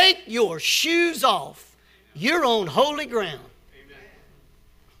says, take your shoes off. You're on holy ground.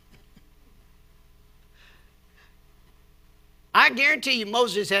 I guarantee you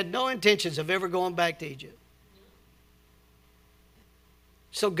Moses had no intentions of ever going back to Egypt.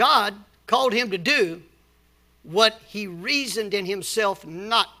 So God called him to do what he reasoned in himself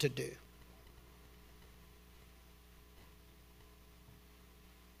not to do.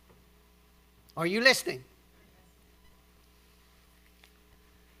 Are you listening?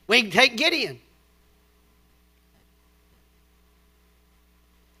 We can take Gideon.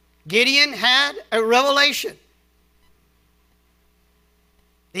 Gideon had a revelation.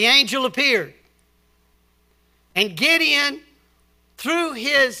 The angel appeared. And Gideon, through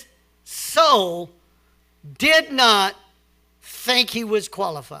his soul, did not think he was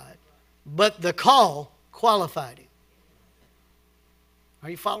qualified. But the call qualified him. Are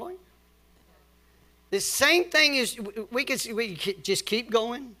you following? The same thing is, we can just keep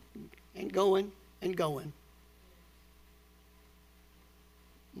going and going and going.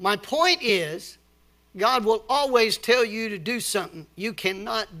 My point is, God will always tell you to do something you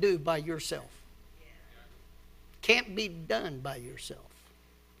cannot do by yourself. Can't be done by yourself.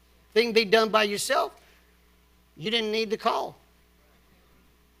 If it can be done by yourself, you didn't need the call.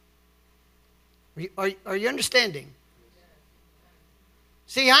 Are you understanding?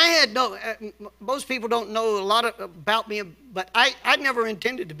 See, most people don't know a lot about me, but I never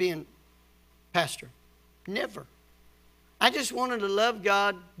intended to be a pastor. Never. I just wanted to love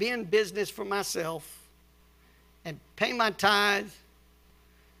God, be in business for myself, and pay my tithe,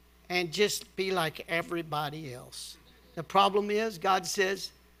 and just be like everybody else. The problem is, God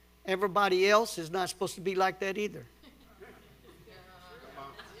says, everybody else is not supposed to be like that either.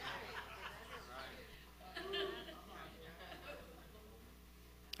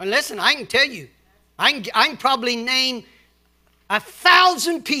 And listen, I can tell you, I can probably name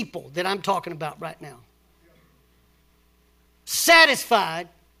 1,000 people that I'm talking about right now. Satisfied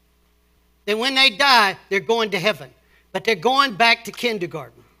that when they die, they're going to heaven. But they're going back to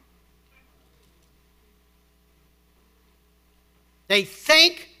kindergarten. They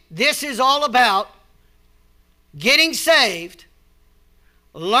think this is all about getting saved,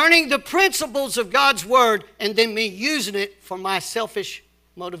 learning the principles of God's Word, and then me using it for my selfish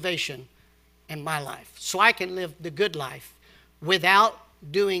motivation in my life. So I can live the good life without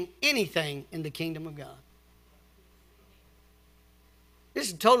doing anything in the kingdom of God. This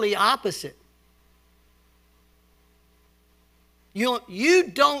is totally opposite.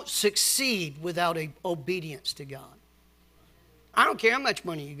 You don't succeed without obedience to God. I don't care how much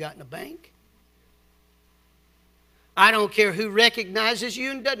money you got in the bank. I don't care who recognizes you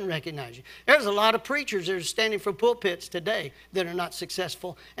and doesn't recognize you. There's a lot of preachers that are standing from pulpits today that are not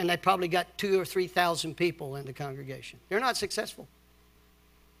successful, and they probably got 2,000 or 3,000 people in the congregation. They're not successful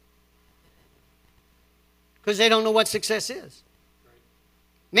because they don't know what success is.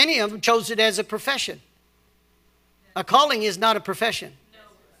 Many of them chose it as a profession. A calling is not a profession.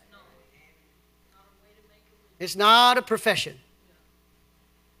 It's not a profession.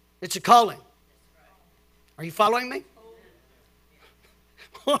 It's a calling. Are you following me?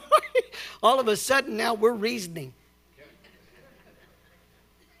 All of a sudden now we're reasoning.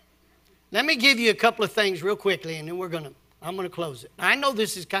 Let me give you a couple of things real quickly, and then I'm going to close it. I know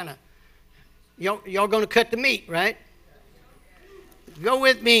this is kind of, y'all going to cut the meat, right? Go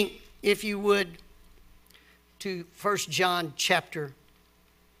with me, if you would, to 1 John chapter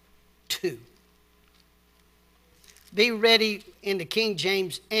 2. Be ready in the King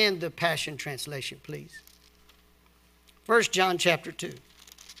James and the Passion Translation, please. 1 John chapter 2.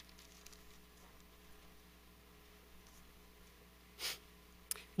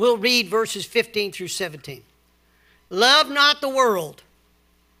 We'll read verses 15 through 17. Love not the world,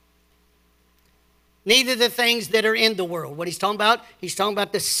 neither the things that are in the world. What he's talking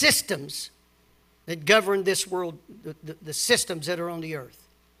about the systems that govern this world, the systems that are on the earth.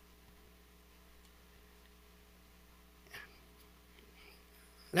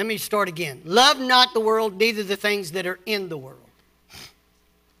 Let me start again. Love not the world, neither the things that are in the world.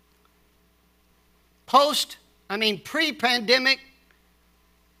 Pre-pandemic,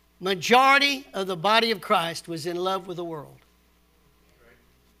 majority of the body of Christ was in love with the world.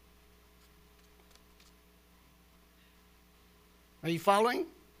 Are you following?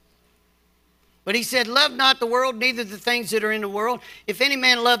 But he said, love not the world, neither the things that are in the world. If any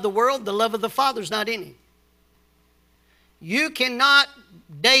man love the world, the love of the Father is not in him. You cannot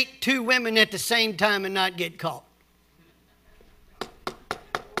date two women at the same time and not get caught.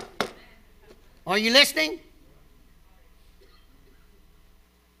 Are you listening?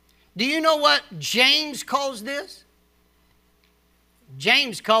 Do you know what James calls this?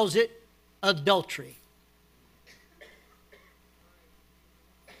 James calls it adultery.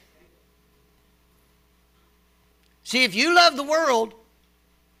 See, if you love the world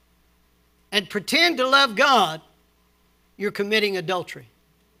and pretend to love God, you're committing adultery.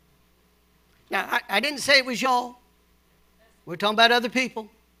 Now, I didn't say it was y'all. We're talking about other people.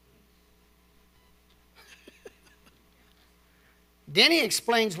 Then he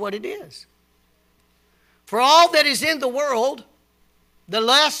explains what it is. For all that is in the world, the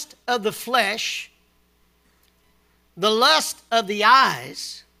lust of the flesh, the lust of the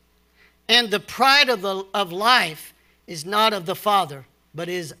eyes, and the pride of life is not of the Father, but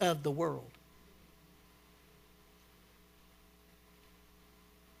is of the world.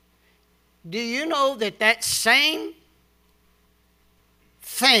 Do you know that that same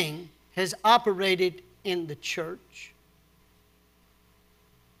thing has operated in the church?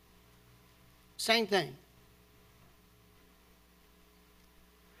 Same thing.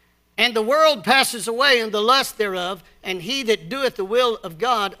 And the world passes away and the lust thereof, and he that doeth the will of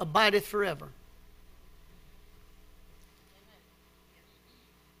God abideth forever.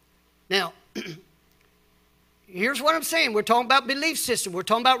 Now, here's what I'm saying. We're talking about belief system. We're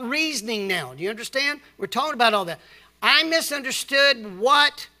talking about reasoning now. Do you understand? We're talking about all that. I misunderstood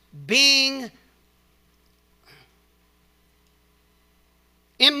what being...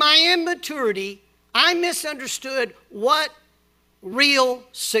 In my immaturity, I misunderstood what real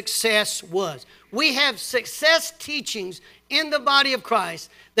success was. We have success teachings in the body of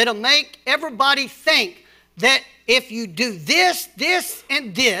Christ that'll make everybody think that if you do this, this,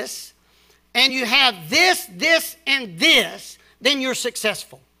 and this, and you have this, this, and this, then you're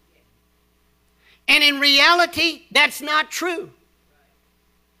successful. And in reality, that's not true.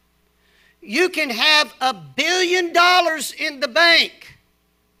 You can have $1 billion in the bank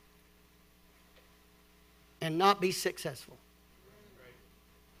and not be successful.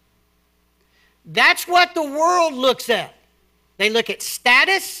 That's what the world looks at. They look at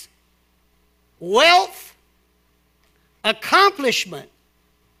status, wealth, accomplishment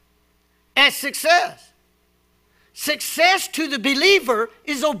as success. Success to the believer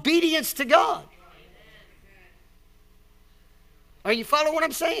is obedience to God. Are you following what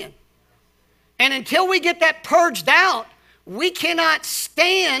I'm saying? And until we get that purged out, we cannot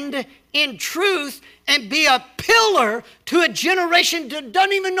stand in truth and be a pillar to a generation that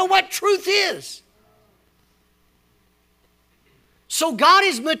doesn't even know what truth is. So God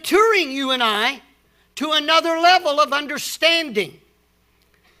is maturing you and I to another level of understanding.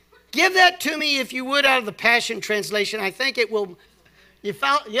 Give that to me, if you would, out of the Passion Translation. I think it will. You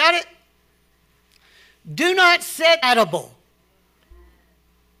got it? Do not set edible.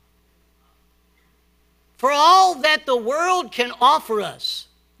 For all that the world can offer us,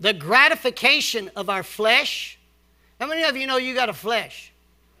 the gratification of our flesh. How many of you know you got a flesh?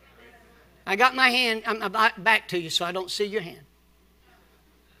 I got my hand, I'm back to you so I don't see your hand.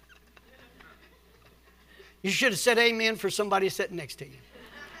 You should have said amen for somebody sitting next to you.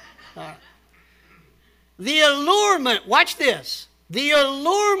 All right. The allurement, watch this. The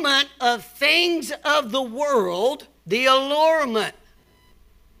allurement of things of the world, the allurement.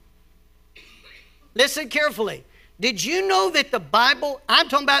 Listen carefully. Did you know that the Bible, I'm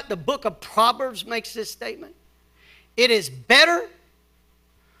talking about the book of Proverbs, makes this statement? It is better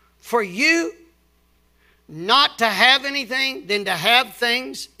for you not to have anything than to have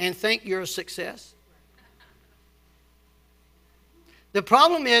things and think you're a success. The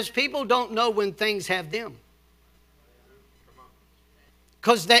problem is people don't know when things have them.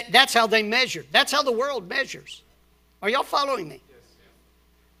 Because that's how they measure. That's how the world measures. Are y'all following me?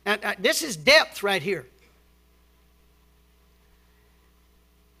 Now, this is depth right here.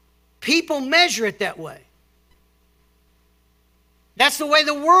 People measure it that way. That's the way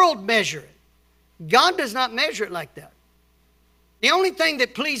the world measures it. God does not measure it like that. The only thing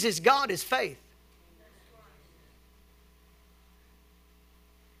that pleases God is faith.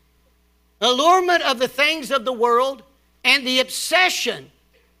 Allurement of the things of the world and the obsession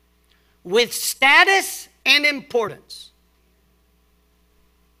with status and importance.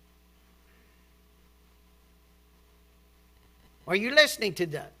 Are you listening to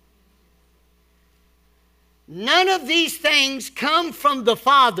that? None of these things come from the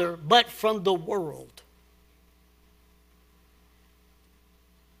Father, but from the world.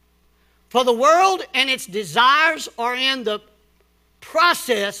 For the world and its desires are in the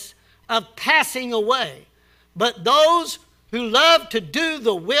process of passing away. But those who love to do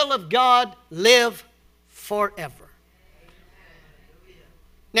the will of God live forever.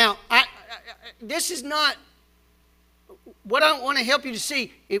 Now, this is not what I want to help you to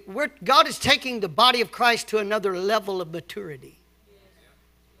see. God is taking the body of Christ to another level of maturity.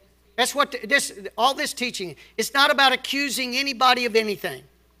 That's what all this teaching. It's not about accusing anybody of anything.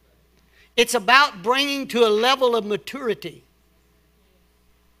 It's about bringing to a level of maturity.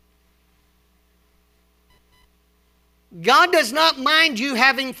 God does not mind you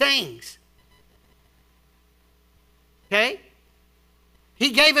having things. Okay?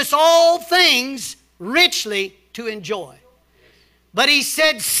 He gave us all things richly to enjoy. But He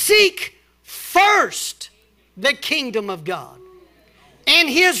said, seek first the kingdom of God and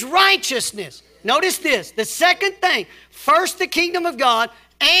His righteousness. Notice this, the second thing, first the kingdom of God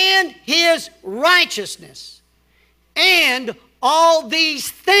and His righteousness. And all these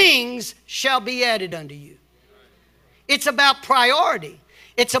things shall be added unto you. It's about priority.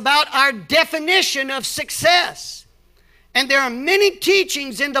 It's about our definition of success. And there are many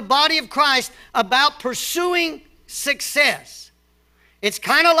teachings in the body of Christ about pursuing success. It's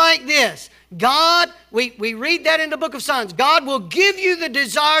kind of like this. God, we read that in the book of Psalms. God will give you the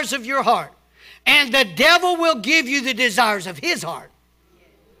desires of your heart. And the devil will give you the desires of his heart.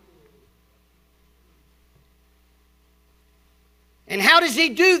 And how does he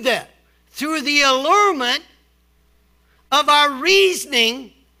do that? Through the allurement of our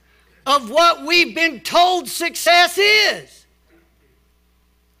reasoning of what we've been told success is.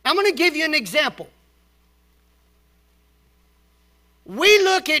 I'm going to give you an example. We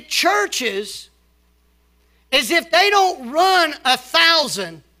look at churches as if they don't run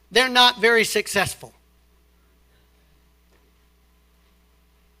 1,000, they're not very successful.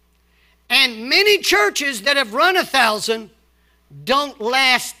 And many churches that have run 1,000 don't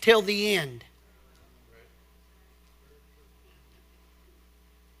last till the end.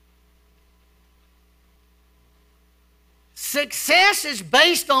 Success is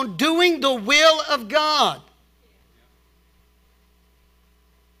based on doing the will of God.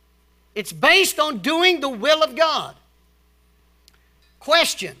 It's based on doing the will of God.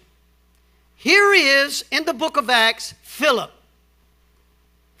 Question. Here is, in the book of Acts, Philip.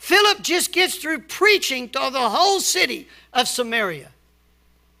 Philip just gets through preaching to the whole city of Samaria.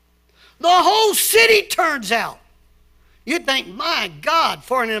 The whole city turns out. You'd think, my God,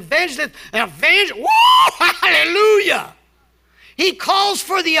 for an evangelist, whoa, hallelujah. He calls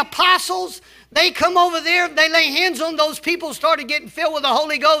for the apostles. They come over there. They lay hands on those people, started getting filled with the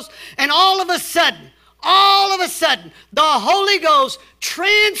Holy Ghost. And all of a sudden, the Holy Ghost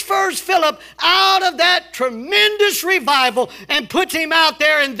transfers Philip out of that tremendous revival and puts him out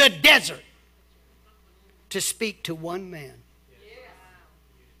there in the desert to speak to one man.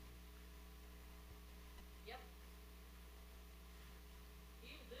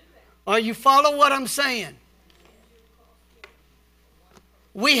 Are you follow what I'm saying?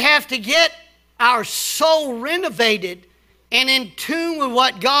 We have to get our soul renovated and in tune with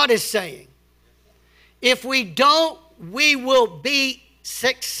what God is saying. If we don't, we will be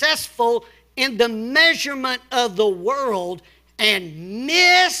successful in the measurement of the world and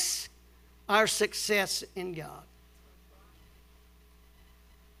miss our success in God.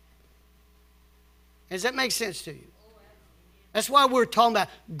 Does that make sense to you? That's why we're talking about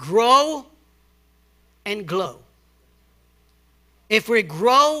grow and glow. If we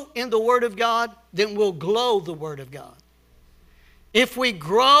grow in the Word of God, then we'll glow the Word of God. If we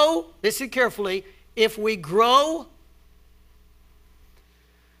grow, listen carefully, if we grow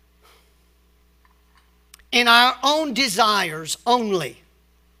in our own desires only,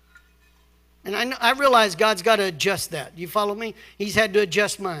 and I realize God's got to adjust that. You follow me? He's had to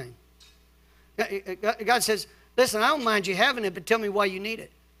adjust mine. God says, listen, I don't mind you having it, but tell me why you need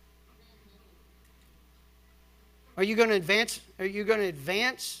it. Are you going to advance? Are you going to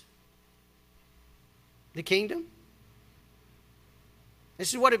advance the kingdom?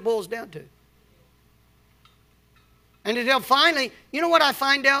 This is what it boils down to. And until finally, you know what I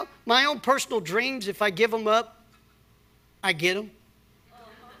find out? My own personal dreams, if I give them up, I get them.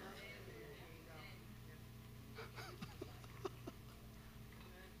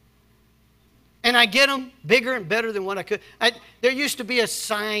 And I get them bigger and better than what I could. There used to be a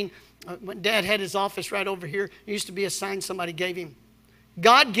sign. When Dad had his office right over here, there used to be a sign somebody gave him.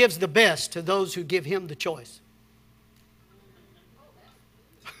 God gives the best to those who give him the choice.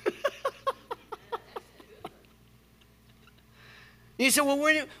 You say,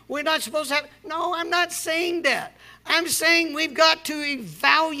 well, we're not supposed to have... No, I'm not saying that. I'm saying we've got to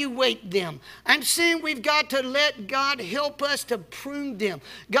evaluate them. I'm saying we've got to let God help us to prune them.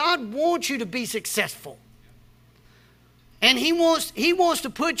 God wants you to be successful. And he wants to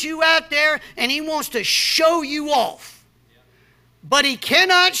put you out there, and he wants to show you off. But he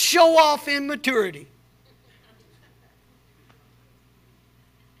cannot show off immaturity.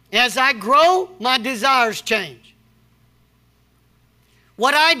 As I grow, my desires change.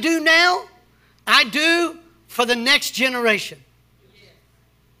 What I do now, I do for the next generation.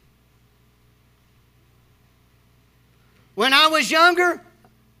 When I was younger,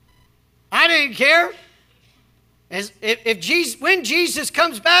 I didn't care. When Jesus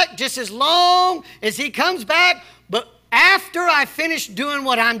comes back, just as long as he comes back, but after I finish doing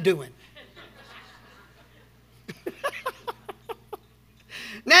what I'm doing.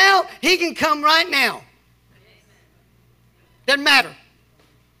 Now, he can come right now. Doesn't matter.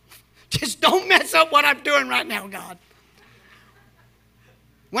 Just don't mess up what I'm doing right now, God.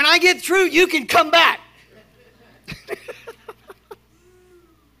 When I get through, you can come back.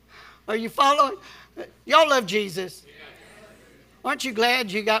 Are you following? Y'all love Jesus. Aren't you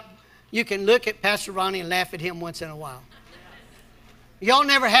glad you can look at Pastor Ronnie and laugh at him once in a while? Y'all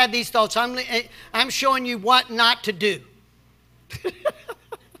never had these thoughts. I'm showing you what not to do.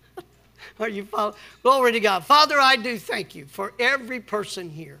 Are you following? Glory to God. Father, I do thank you for every person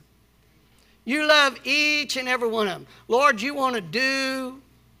here. You love each and every one of them. Lord, you want to do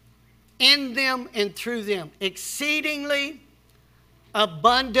in them and through them exceedingly,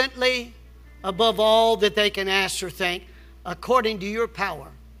 abundantly, above all that they can ask or think, according to your power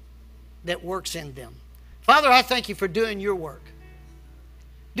that works in them. Father, I thank you for doing your work.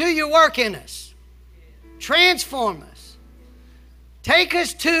 Do your work in us. Transform us. Take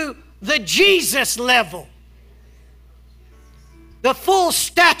us to the Jesus level. The full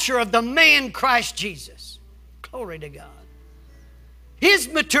stature of the man Christ Jesus. Glory to God. His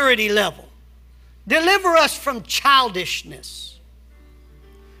maturity level. Deliver us from childishness.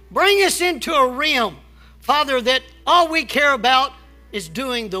 Bring us into a realm, Father, that all we care about is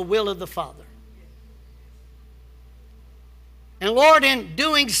doing the will of the Father. And Lord, in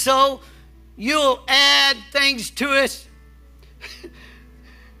doing so, you'll add things to us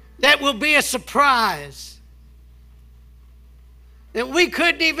that will be a surprise, that we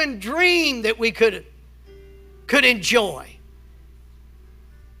couldn't even dream that we could enjoy.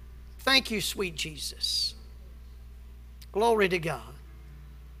 Thank you, sweet Jesus. Glory to God.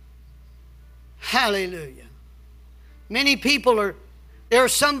 Hallelujah. Many people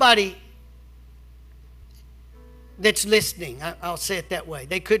there's somebody that's listening. I'll say it that way.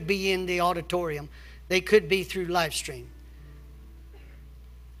 They could be in the auditorium. They could be through live stream.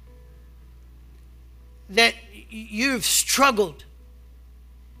 That you've struggled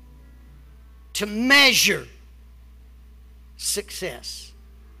to measure success.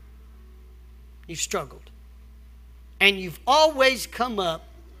 You've struggled. And you've always come up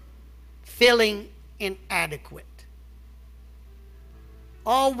feeling inadequate.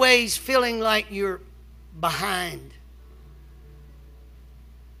 Always feeling like you're behind.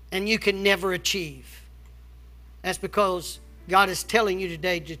 And you can never achieve. That's because God is telling you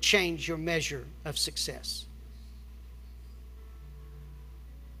today to change your measure of success.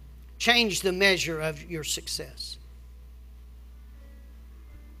 Change the measure of your success.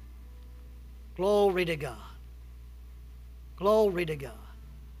 Glory to God. Glory to God.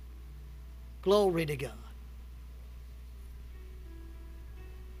 Glory to God.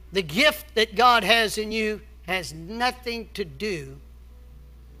 The gift that God has in you has nothing to do.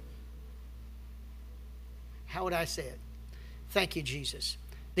 How would I say it? Thank you, Jesus.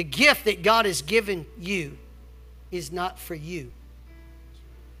 The gift that God has given you is not for you.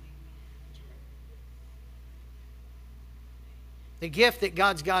 The gift that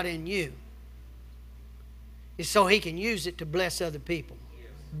God's got in you is so He can use it to bless other people.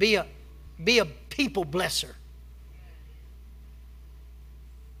 Be a people blesser.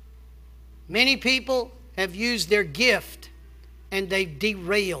 Many people have used their gift and they've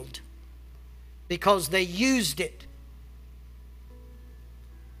derailed because they used it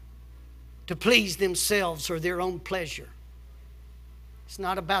to please themselves or their own pleasure. It's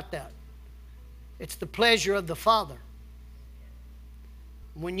not about that. It's the pleasure of the Father.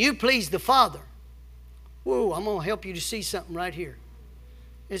 When you please the Father, whoa, I'm going to help you to see something right here.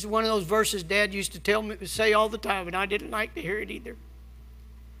 This is one of those verses Dad used to say all the time, and I didn't like to hear it either.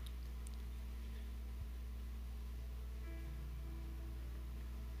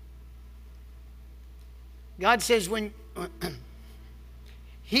 God says when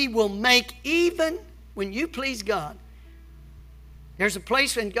He will make even, when you please God, there's a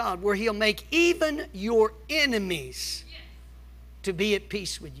place in God where He'll make even your enemies to be at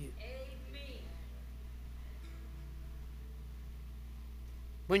peace with you. Amen.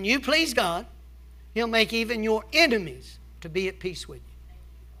 When you please God, He'll make even your enemies to be at peace with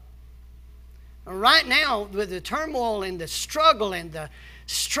you. Right now, with the turmoil and the struggle and the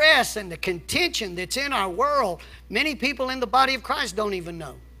stress and the contention that's in our world, many people in the body of Christ don't even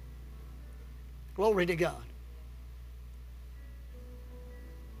know. Glory to God.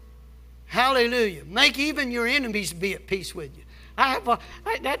 Hallelujah. Make even your enemies be at peace with you. I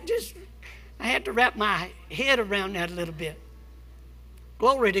had to wrap my head around that a little bit.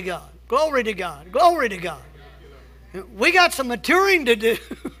 Glory to God. Glory to God. Glory to God. We got some maturing to do.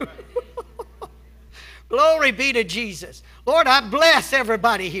 Glory be to Jesus. Lord, I bless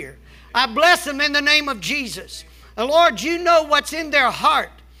everybody here. I bless them in the name of Jesus. And Lord, you know what's in their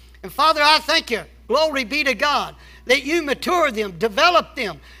heart. And Father, I thank you. Glory be to God, that you mature them, develop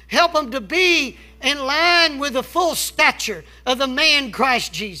them, help them to be in line with the full stature of the man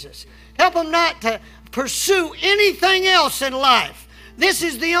Christ Jesus. Help them not to pursue anything else in life. This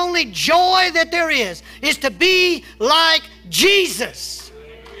is the only joy that there is to be like Jesus.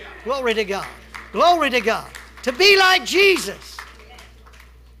 Glory to God. Glory to God. To be like Jesus.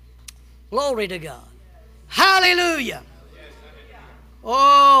 Glory to God. Hallelujah.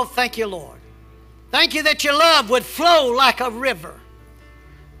 Oh, thank you, Lord. Thank you that your love would flow like a river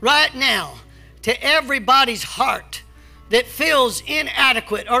right now to everybody's heart that feels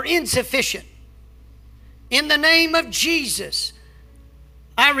inadequate or insufficient. In the name of Jesus,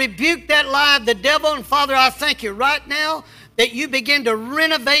 I rebuke that lie of the devil, and Father, I thank you right now that you begin to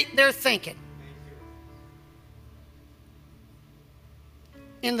renovate their thinking.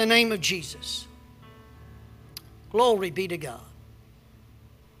 In the name of Jesus. Glory be to God.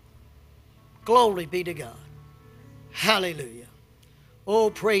 Glory be to God. Hallelujah. Oh,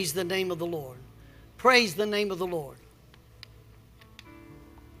 praise the name of the Lord. Praise the name of the Lord.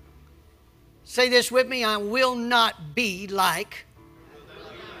 Say this with me. I will not be like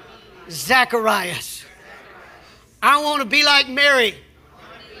Zacharias. I want to be like Mary.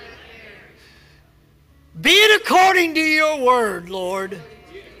 Be it according to your word, Lord.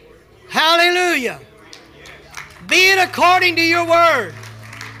 Hallelujah. Be it according to your word.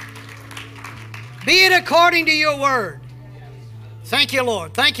 Be it according to your word. Thank you,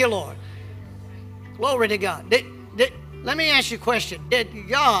 Lord. Thank you, Lord. Glory to God. Let me ask you a question. Did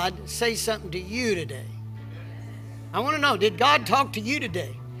God say something to you today? I want to know, did God talk to you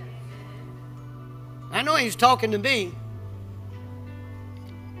today? I know He was talking to me.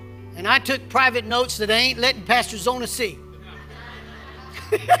 And I took private notes that I ain't letting Pastor Zona see.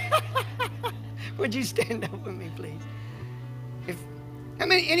 Would you stand up with me, please?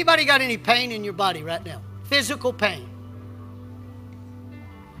 Anybody got any pain in your body right now? Physical pain.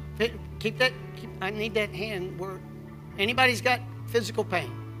 I need that hand where anybody's got physical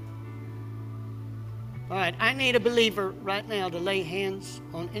pain. All right, I need a believer right now to lay hands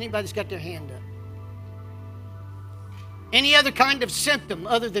on anybody that's got their hand up. Any other kind of symptom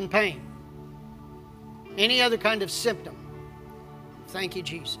other than pain? Any other kind of symptom? Thank you,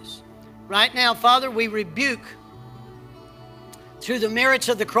 Jesus. Right now, Father, we rebuke through the merits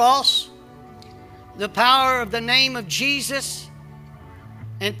of the cross, the power of the name of Jesus,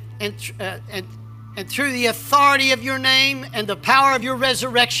 and through the authority of your name and the power of your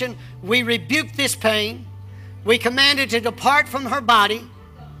resurrection, we rebuke this pain. We command it to depart from her body.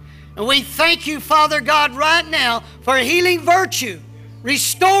 And we thank you, Father God, right now for healing virtue,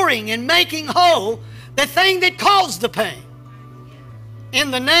 restoring and making whole the thing that caused the pain.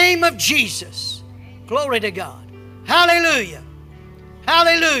 In the name of Jesus. Glory to God. Hallelujah.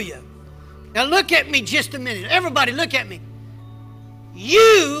 Hallelujah. Now look at me just a minute. Everybody look at me.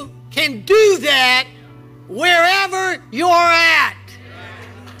 You can do that wherever you're at.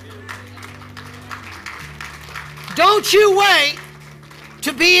 Don't you wait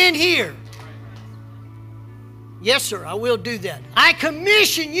to be in here. Yes, sir, I will do that. I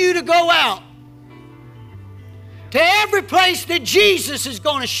commission you to go out to every place that Jesus is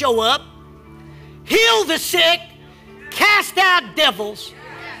going to show up, heal the sick, cast out devils,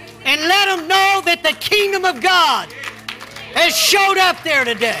 and let them know that the kingdom of God has showed up there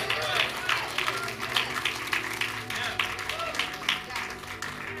today.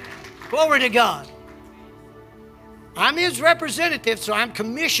 Glory to God. I'm His representative, so I'm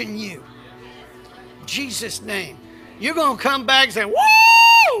commissioning you. In Jesus' name. You're going to come back and say,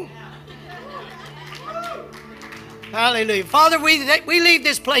 woo! Hallelujah. Father, we leave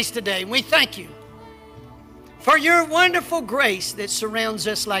this place today, and we thank you for your wonderful grace that surrounds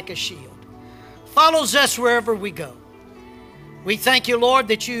us like a shield, follows us wherever we go. We thank you, Lord,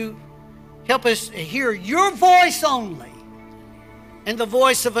 that you help us hear your voice only, and the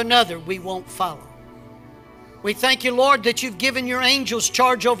voice of another we won't follow. We thank you, Lord, that you've given your angels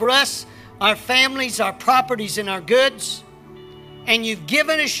charge over us, our families, our properties, and our goods. and you've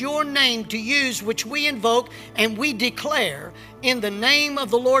given us your name to use, which we invoke and we declare in the name of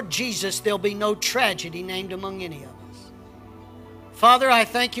the Lord Jesus, there'll be no tragedy named among any of us. Father, I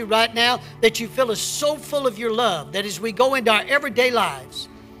thank you right now that you fill us so full of your love that as we go into our everyday lives,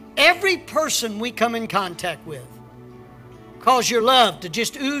 every person we come in contact with, cause your love to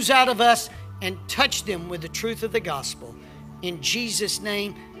just ooze out of us and touch them with the truth of the gospel. In Jesus'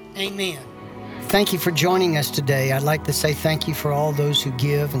 name, amen. Thank you for joining us today. I'd like to say thank you for all those who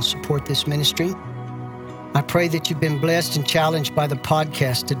give and support this ministry. I pray that you've been blessed and challenged by the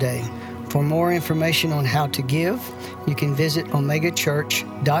podcast today. For more information on how to give, you can visit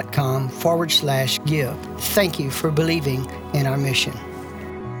omegachurch.com/give. Thank you for believing in our mission.